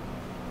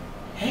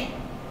 Eh?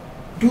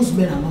 Those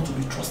men are not to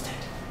be trusted.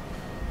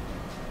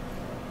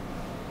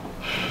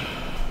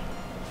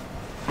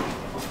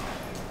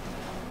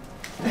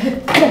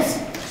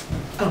 Yes.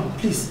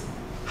 Please,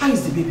 how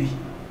is the baby?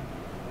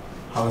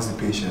 How is the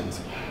patient?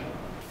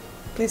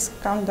 Please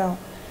calm down.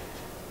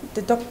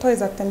 The doctor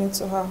is attending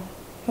to her.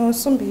 He will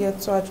soon be here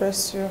to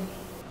address you.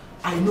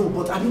 I know,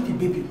 but I need the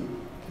baby.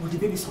 Will the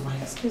baby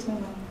survive? Excuse me,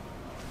 ma'am.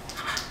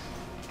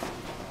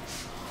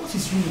 What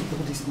is wrong with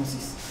all these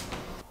nurses?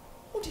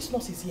 All these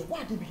nurses here,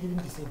 why are they behaving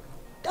the same?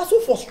 They're so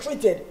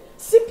frustrated.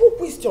 Simple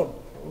question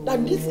that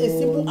needs a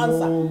simple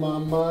answer. Oh,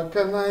 Mama,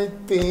 can I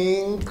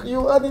think?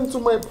 You're adding to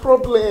my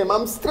problem.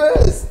 I'm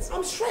stressed.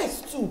 I'm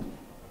stressed too.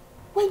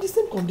 We're in the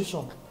same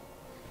condition.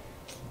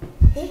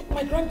 Eh?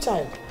 My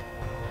grandchild.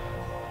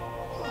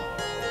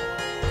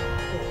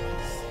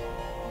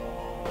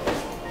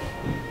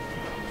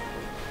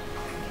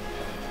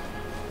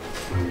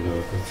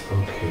 Look, it's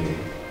okay.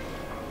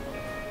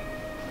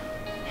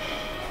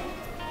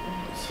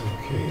 It's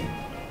okay.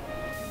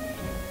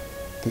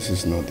 This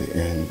is not the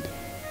end.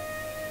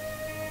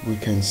 We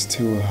can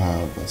still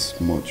have as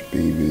much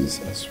babies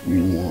as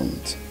we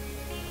want.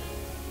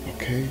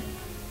 Okay?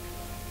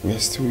 We're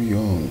still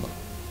young.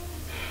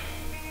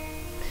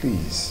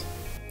 Please.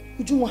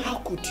 Ujunwa, how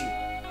could you?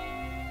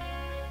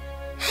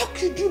 How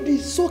could you be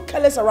so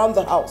careless around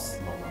the house?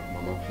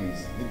 Mama,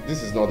 please.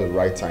 This is not the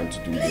right time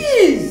to do this.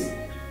 Please!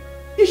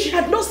 If she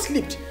had not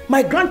slept,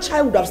 my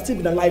grandchild would have still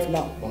been alive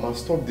now. Mama,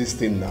 stop this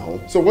thing now.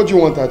 So what do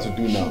you want her to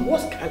do now? She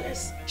was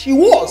careless. She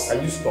was!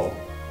 Can you stop?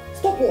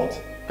 Stop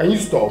what? Can you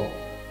stop?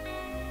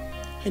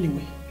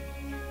 Anyway,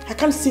 I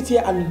can't sit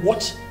here and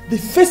watch the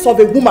face of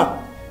a woman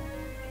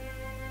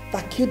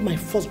that killed my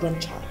first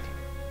grandchild.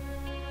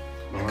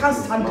 Mama, I can't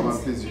stand Mama,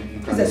 this. please, you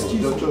can't Please go. excuse me.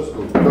 Just go. Just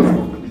go,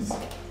 please.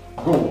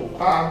 Go.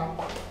 I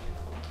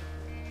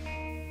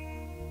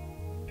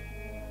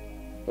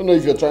don't know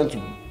if you're trying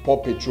to pour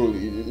petrol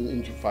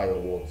into fire or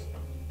what.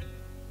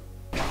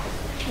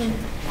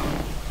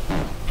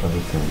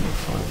 Everything will be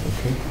fine,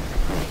 okay?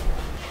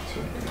 It's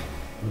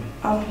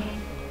okay.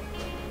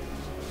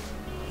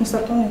 Mr.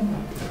 Tony,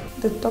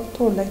 the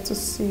doctor would like to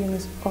see you in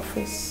his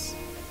office.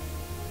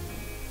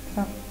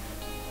 Yeah.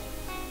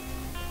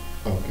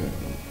 Okay,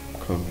 I'm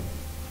coming.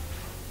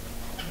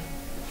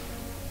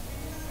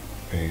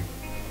 Babe,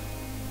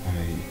 I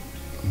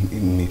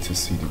need to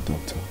see the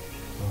doctor.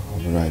 I'll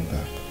be right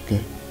back,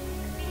 okay?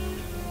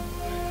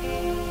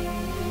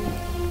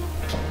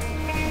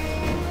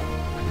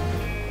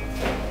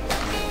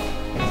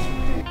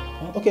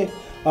 Okay,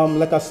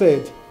 like I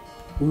said,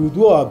 we will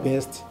do our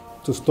best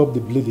to stop the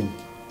bleeding.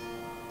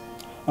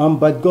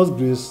 By God's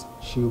grace,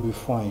 she will be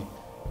fine.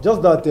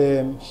 Just that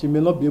she may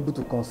not be able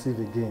to conceive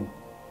again.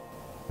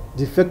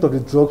 The effect of the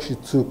drug she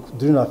took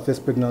during her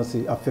first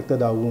pregnancy affected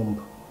her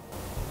womb.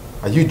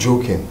 Are you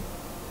joking?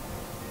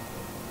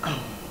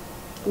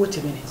 Wait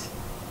a minute.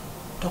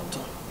 Doctor,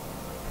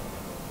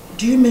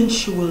 do you mean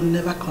she will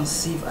never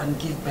conceive and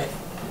give birth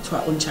to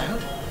her own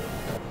child?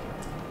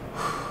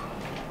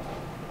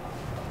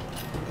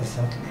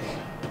 Exactly.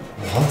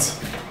 What?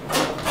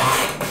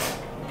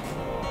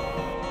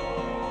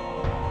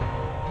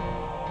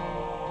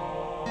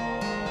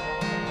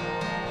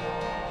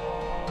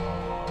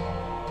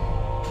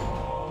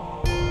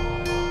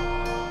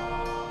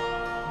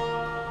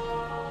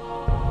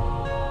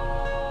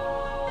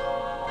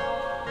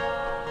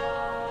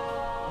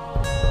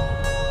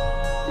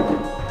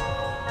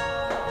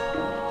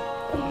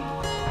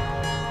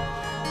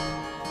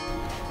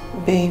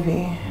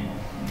 Baby,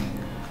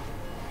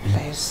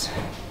 please,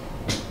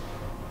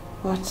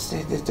 what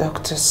did the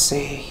doctor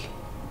say?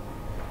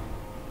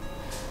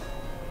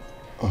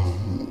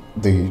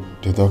 The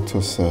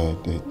doctor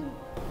said that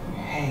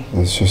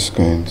it's just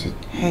going to...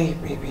 Hey,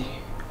 baby,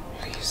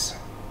 please,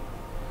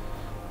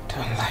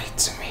 don't lie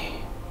to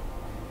me.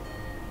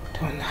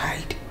 Don't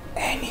hide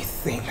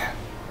anything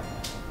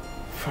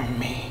from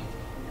me.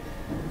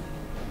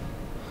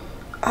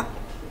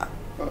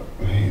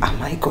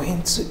 Am I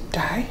going to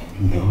die?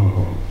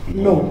 No.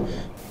 No.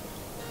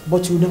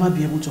 But you'll never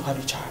be able to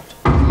have a child.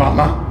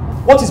 Mama!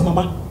 What is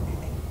Mama?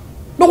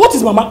 No, what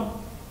is Mama?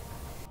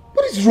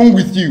 What is wrong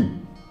with you?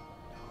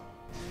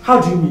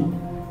 How do you mean?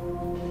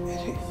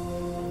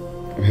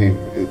 Hey,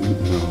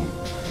 no.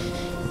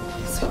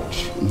 Is it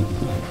true?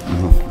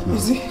 No.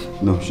 Is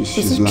it? No,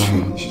 she's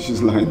lying.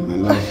 She's lying, my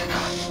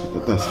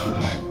love. That's a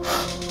lie.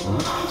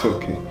 Oh, it's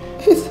okay.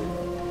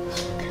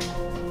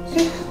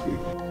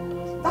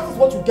 That is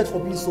what you get for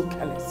being so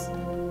careless.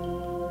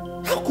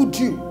 How could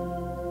you?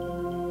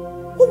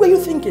 Who were you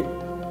thinking?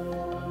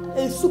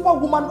 A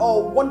superwoman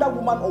or Wonder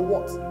Woman or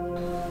what?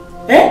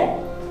 Eh?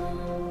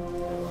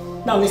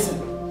 Now listen,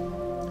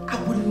 I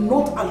will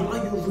not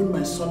allow you to ruin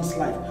my son's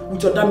life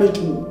with your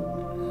damaged mood.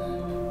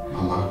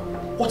 Mama.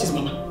 What is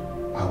Mama?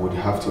 I would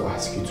have to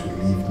ask you to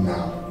leave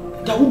now.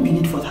 There won't be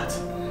need for that,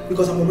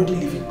 because I'm already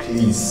leaving.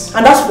 Please.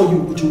 And that's for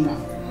you, Ujumba.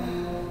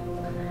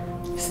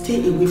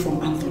 Stay away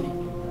from Anthony.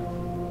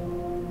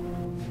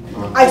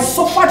 Mama. I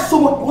suffered so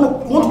much. You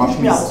want to push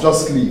me out?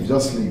 Just leave,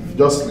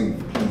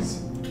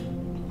 please.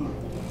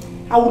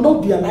 I will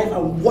not be alive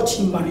and watch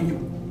him marry you.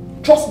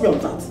 Trust me on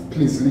that.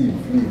 Please leave.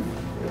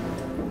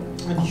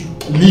 And you?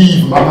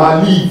 Leave,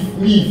 Mama,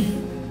 leave.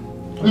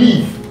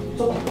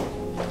 Stop.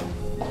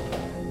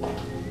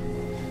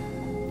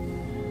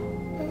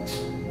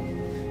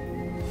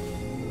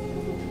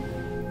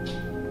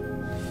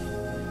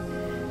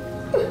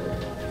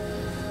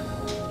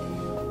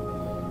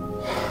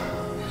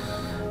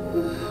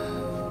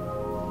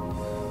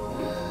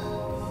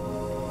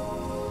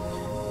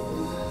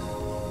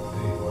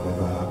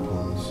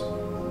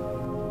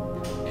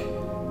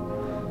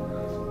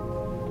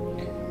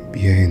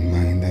 Bear in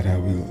mind that I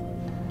will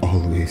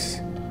always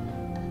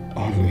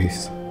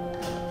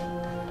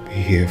be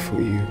here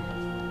for you.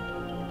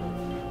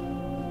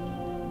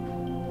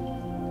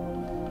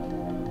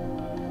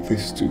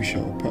 This too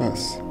shall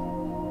pass.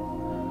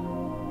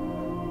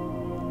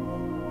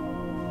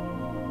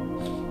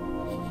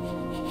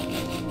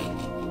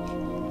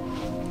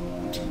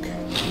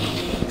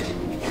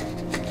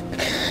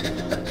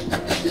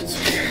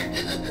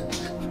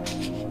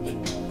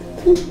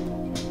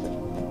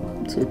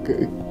 It's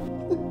okay.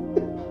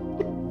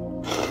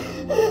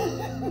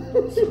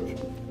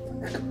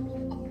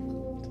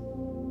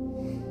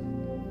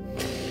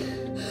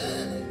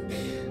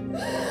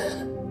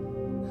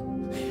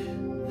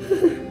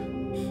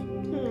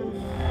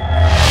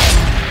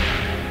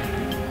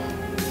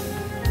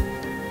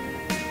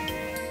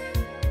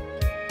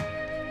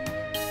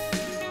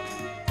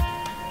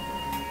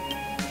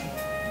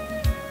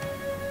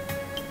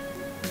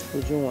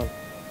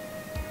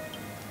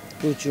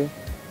 Uju,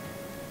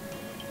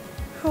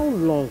 how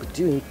long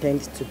do you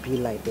intend to be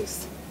like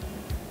this?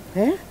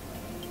 Eh?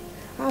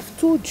 I've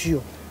told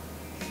you,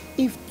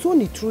 if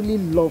Tony truly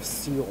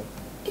loves you,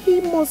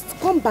 he must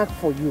come back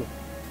for you.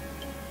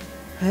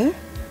 Eh?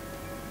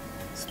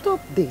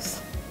 Stop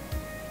this.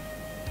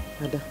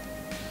 Ada.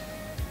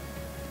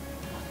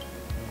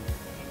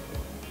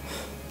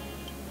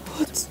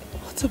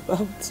 What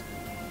about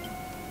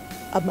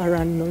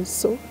Amara and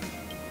Nonso?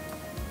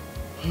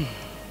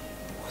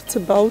 What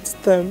about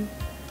them?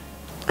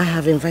 I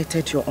have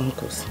invited your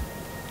uncles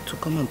to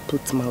come and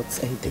put mouths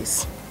in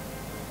this.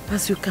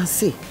 As you can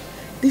see,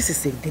 this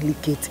is a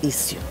delicate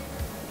issue.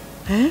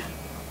 Eh?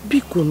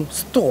 Bikunu,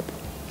 stop.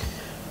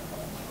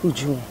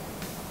 Uju,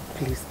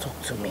 please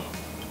talk to me.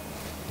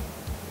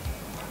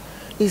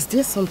 Is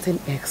there something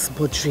else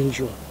bothering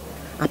you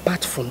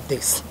apart from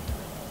this?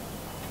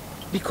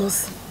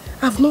 Because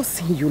I've not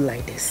seen you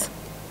like this.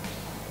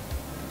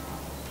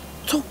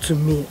 Talk to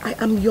me. I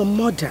am your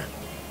mother.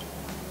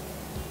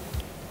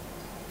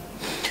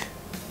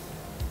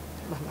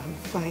 Mama, I'm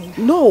fine.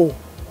 No,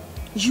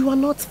 you are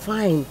not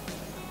fine.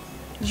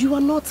 You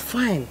are not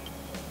fine.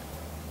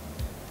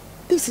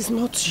 This is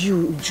not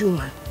you,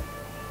 Ujuma.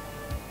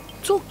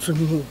 Talk to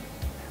me.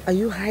 Are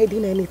you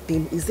hiding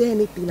anything? Is there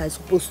anything I'm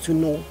supposed to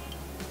know?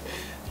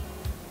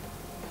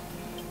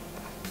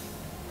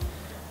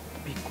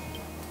 Biko,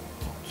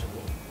 talk to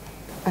me.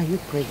 Are you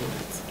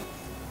pregnant?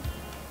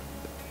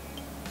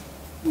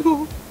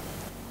 No.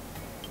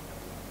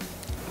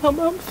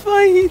 Mama, I'm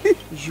fine.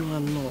 You are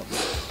not.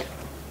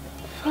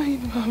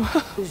 Fine, Mama.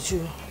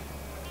 Uju.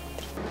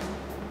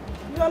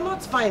 You are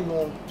not fine,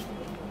 no.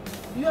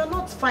 You are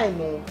not fine,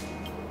 no.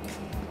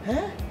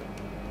 Huh?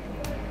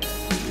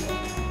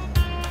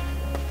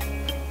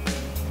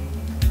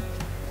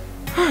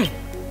 Hi.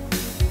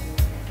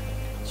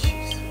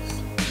 Jesus.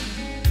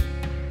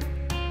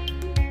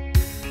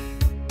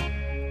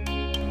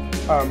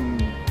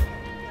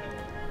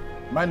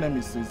 My name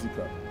is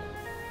Wazico,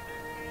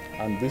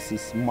 and this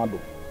is Mado,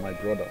 my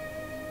brother.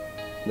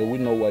 May we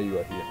know why you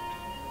are here?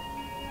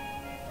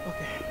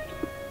 Okay.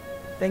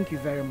 Thank you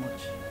very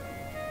much.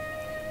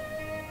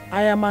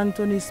 I am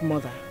Anthony's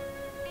mother.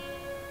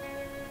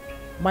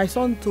 My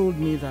son told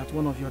me that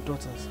one of your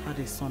daughters had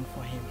a son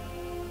for him.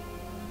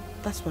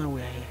 That's why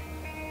we are here.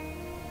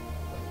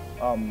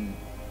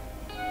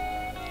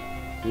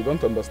 You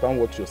don't understand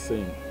what you're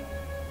saying.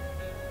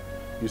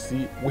 You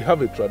see, we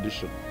have a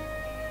tradition.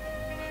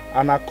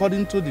 And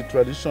according to the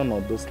tradition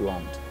of this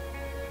land,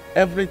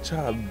 every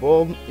child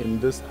born in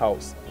this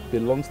house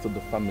belongs to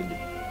the family.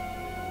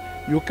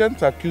 You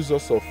can't accuse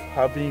us of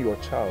having your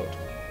child.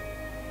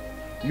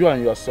 You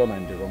and your son are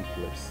in the wrong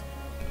place.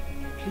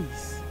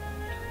 Please,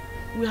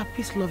 we are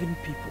peace-loving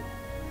people.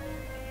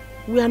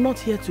 We are not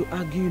here to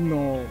argue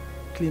nor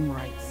claim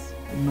rights.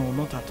 No,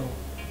 not at all.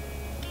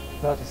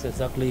 That is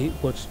exactly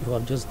what you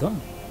have just done.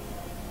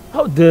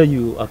 How dare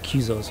you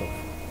accuse us of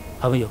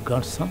having your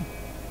grandson?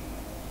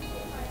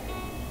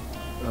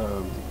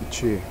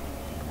 Che,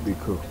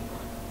 Biko,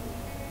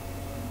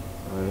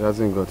 it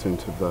hasn't gotten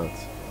to that.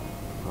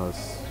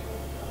 As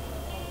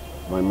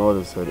my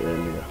mother said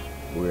earlier,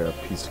 we are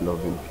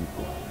peace-loving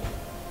people.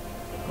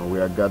 And we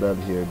are gathered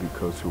here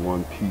because we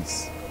want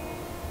peace.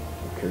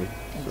 Okay?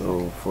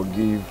 So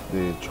forgive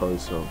the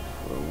choice of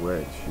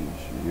word she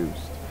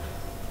used.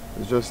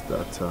 It's just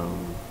that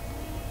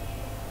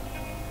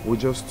we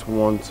just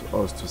want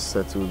us to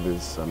settle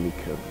this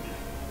amicably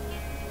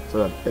so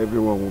that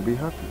everyone will be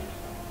happy.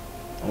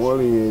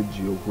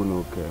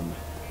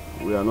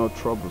 We are not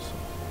troublesome.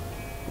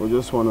 We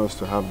just want us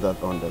to have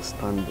that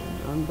understanding,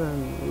 and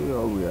then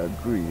we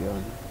agree,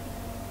 and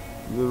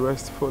the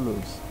rest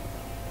follows.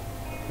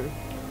 Okay?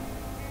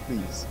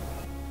 Please.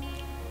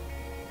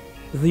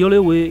 The only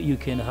way you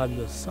can have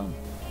your son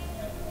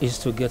is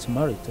to get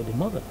married to the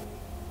mother.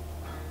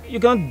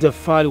 You can't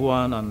defile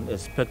one and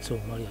expect to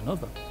marry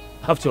another.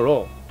 After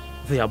all,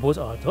 they are both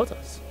our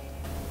daughters.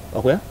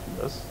 Okay?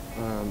 Yes.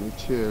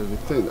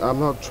 I'm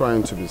not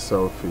trying to be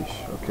selfish,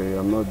 okay?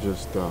 I'm not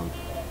just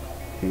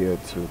here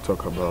to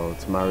talk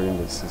about marrying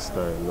the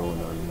sister alone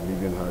and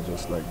leaving her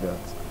just like that.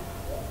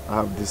 I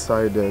have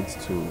decided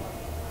to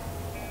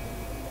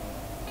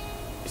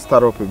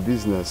start up a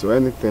business or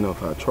anything of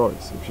her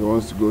choice. If she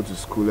wants to go to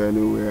school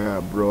anywhere,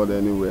 abroad,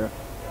 anywhere,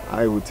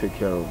 I will take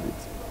care of it.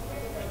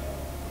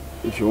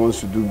 If she wants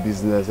to do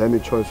business, any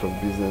choice of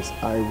business,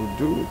 I will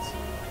do it.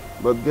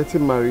 But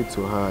getting married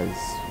to her is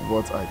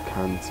what I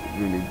can't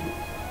really do.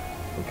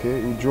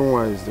 Okay?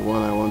 Ujunwa is the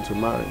one I want to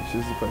marry.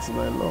 She's the person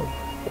I love.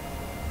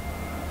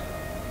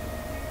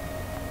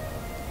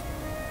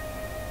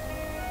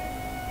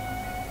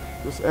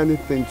 Just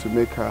anything to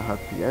make her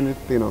happy,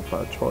 anything of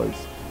her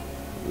choice.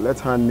 Let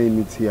her name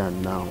it here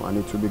and now, and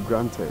it will be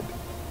granted.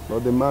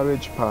 But the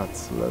marriage part,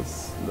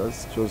 let's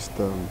just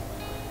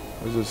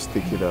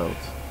stick it out.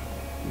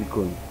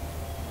 Because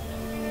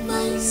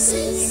my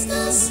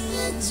sister's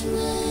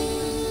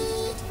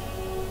hatred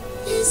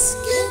is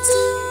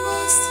getting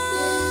worse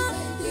day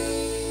by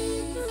day.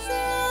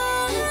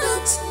 I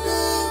don't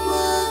know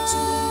what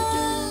to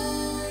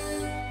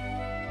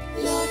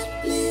do. Lord,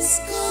 please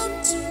come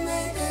to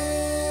my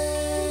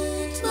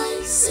aid. My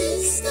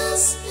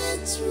sister's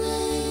hatred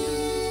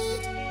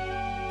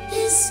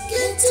is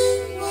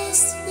getting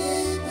worse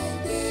day by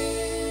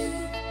day.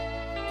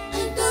 I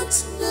don't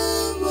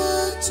know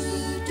what to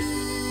do.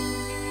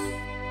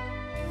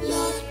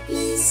 Lord,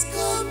 please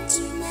come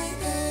to my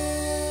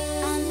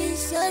aid. I'm in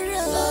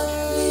sorrow. Lord,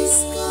 please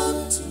come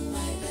to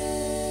my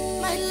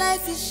aid. My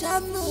life is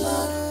shambles.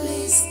 Lord,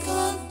 please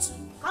come to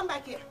me. Come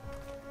back here.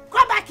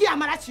 Come back here,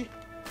 Amarachi.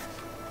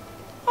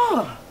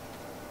 Oh,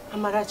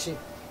 Amarachi.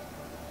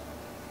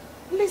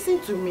 Listen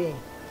to me.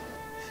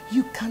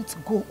 You can't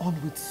go on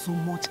with so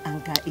much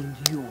anger in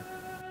you.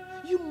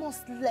 You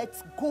must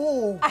let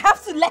go. I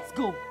have to let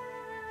go.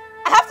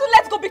 I have to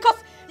let go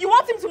because you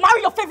want him to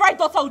marry your favorite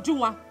daughter,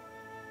 Ujunwa.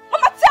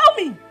 Mama, tell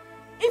me,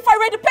 if I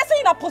were the person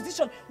in a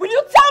position, will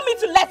you tell me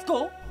to let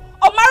go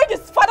or marry the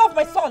father of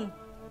my son?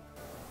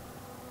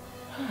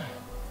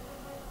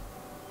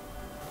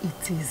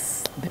 It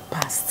is the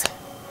past.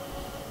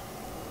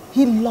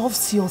 He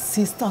loves your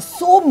sister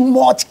so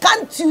much,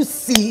 can't you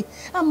see?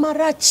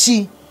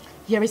 Amarachi.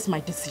 Here is my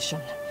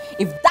decision.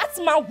 If that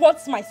man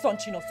wants my son,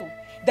 Chinoso,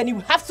 then he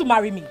will have to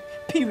marry me.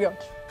 Period.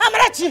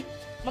 Amarachi!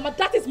 Mama,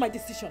 that is my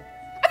decision.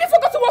 Have you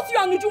forgotten what you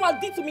and Ujunwa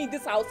did to me in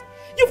this house?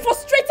 You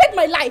frustrated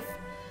my life.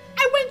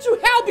 I went through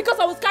hell because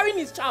I was carrying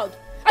his child.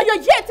 And you're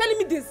here telling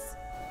me this.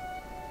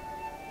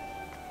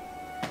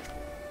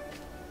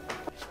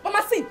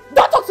 Mama, see,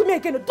 don't talk to me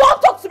again.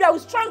 Don't talk to me. I will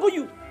strangle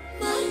you.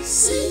 My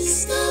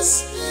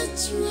sister's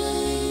hatred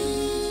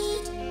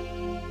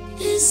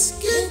is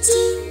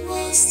getting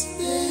worse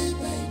day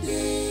by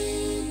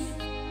day.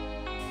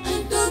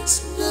 I don't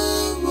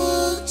know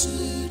what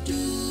to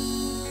do.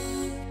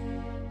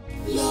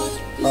 Lord,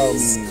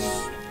 please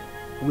come.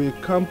 We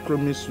can't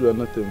promise you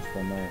anything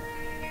for now.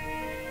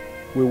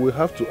 We will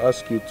have to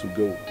ask you to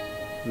go.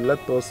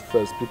 Let us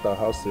first put our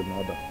house in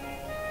order.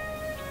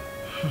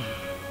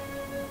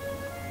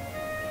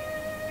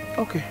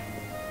 Okay.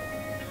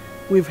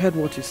 We've heard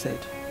what you said.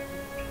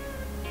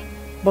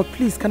 But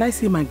please, can I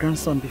see my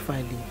grandson before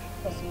I leave?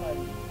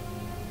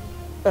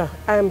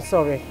 I am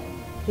sorry.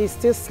 He's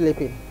still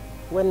sleeping.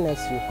 When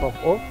next you come?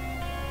 Oh?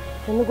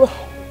 Can you go?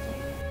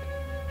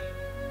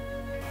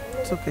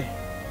 It's okay.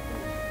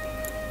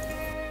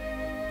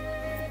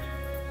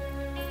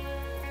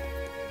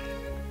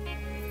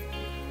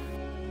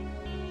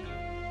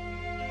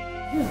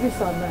 Use this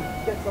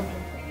man. Get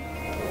something.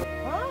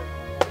 Huh?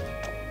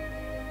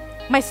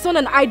 My son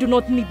and I do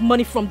not need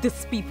money from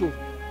these people.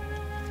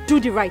 Do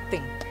the right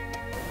thing.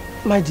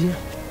 My dear,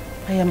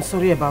 I am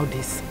sorry about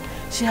this.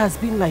 She has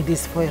been like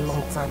this for a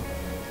long time.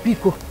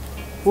 Biko,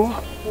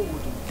 oh,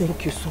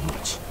 thank you so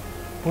much.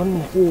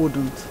 Who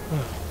wouldn't?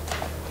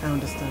 I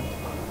understand.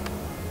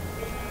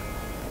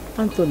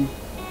 Anthony,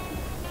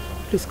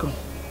 please come.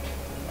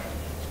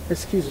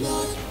 Excuse me.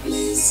 Lord,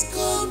 please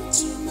come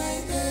to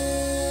my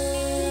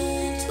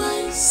aid.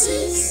 My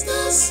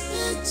sister's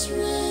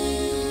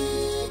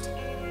hatred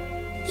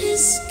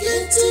is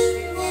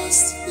getting worse.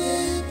 lost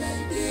day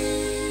by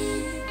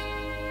day.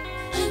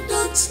 I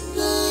don't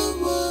know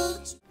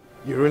what.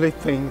 You really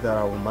think that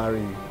I will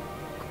marry you?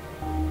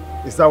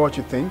 Is that what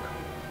you think?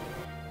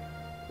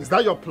 Is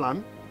that your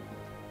plan?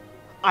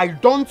 I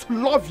don't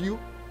love you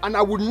and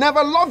I will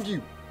never love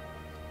you.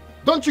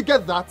 Don't you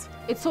get that?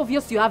 It's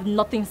obvious you have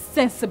nothing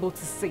sensible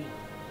to say.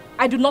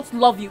 I do not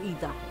love you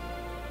either.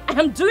 I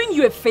am doing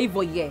you a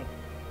favor here.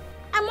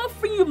 I'm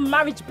offering you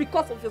marriage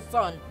because of your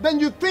son. Then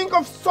you think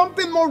of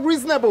something more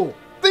reasonable.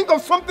 Think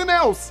of something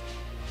else.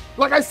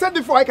 Like I said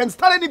before, I can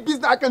start any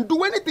business, I can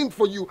do anything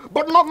for you,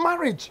 but not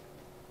marriage.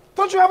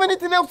 Don't you have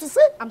anything else to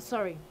say? I'm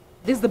sorry.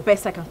 This is the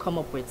best I can come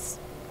up with.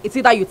 It's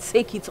either you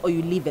take it or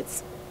you leave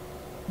it.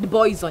 The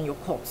boy is on your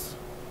course.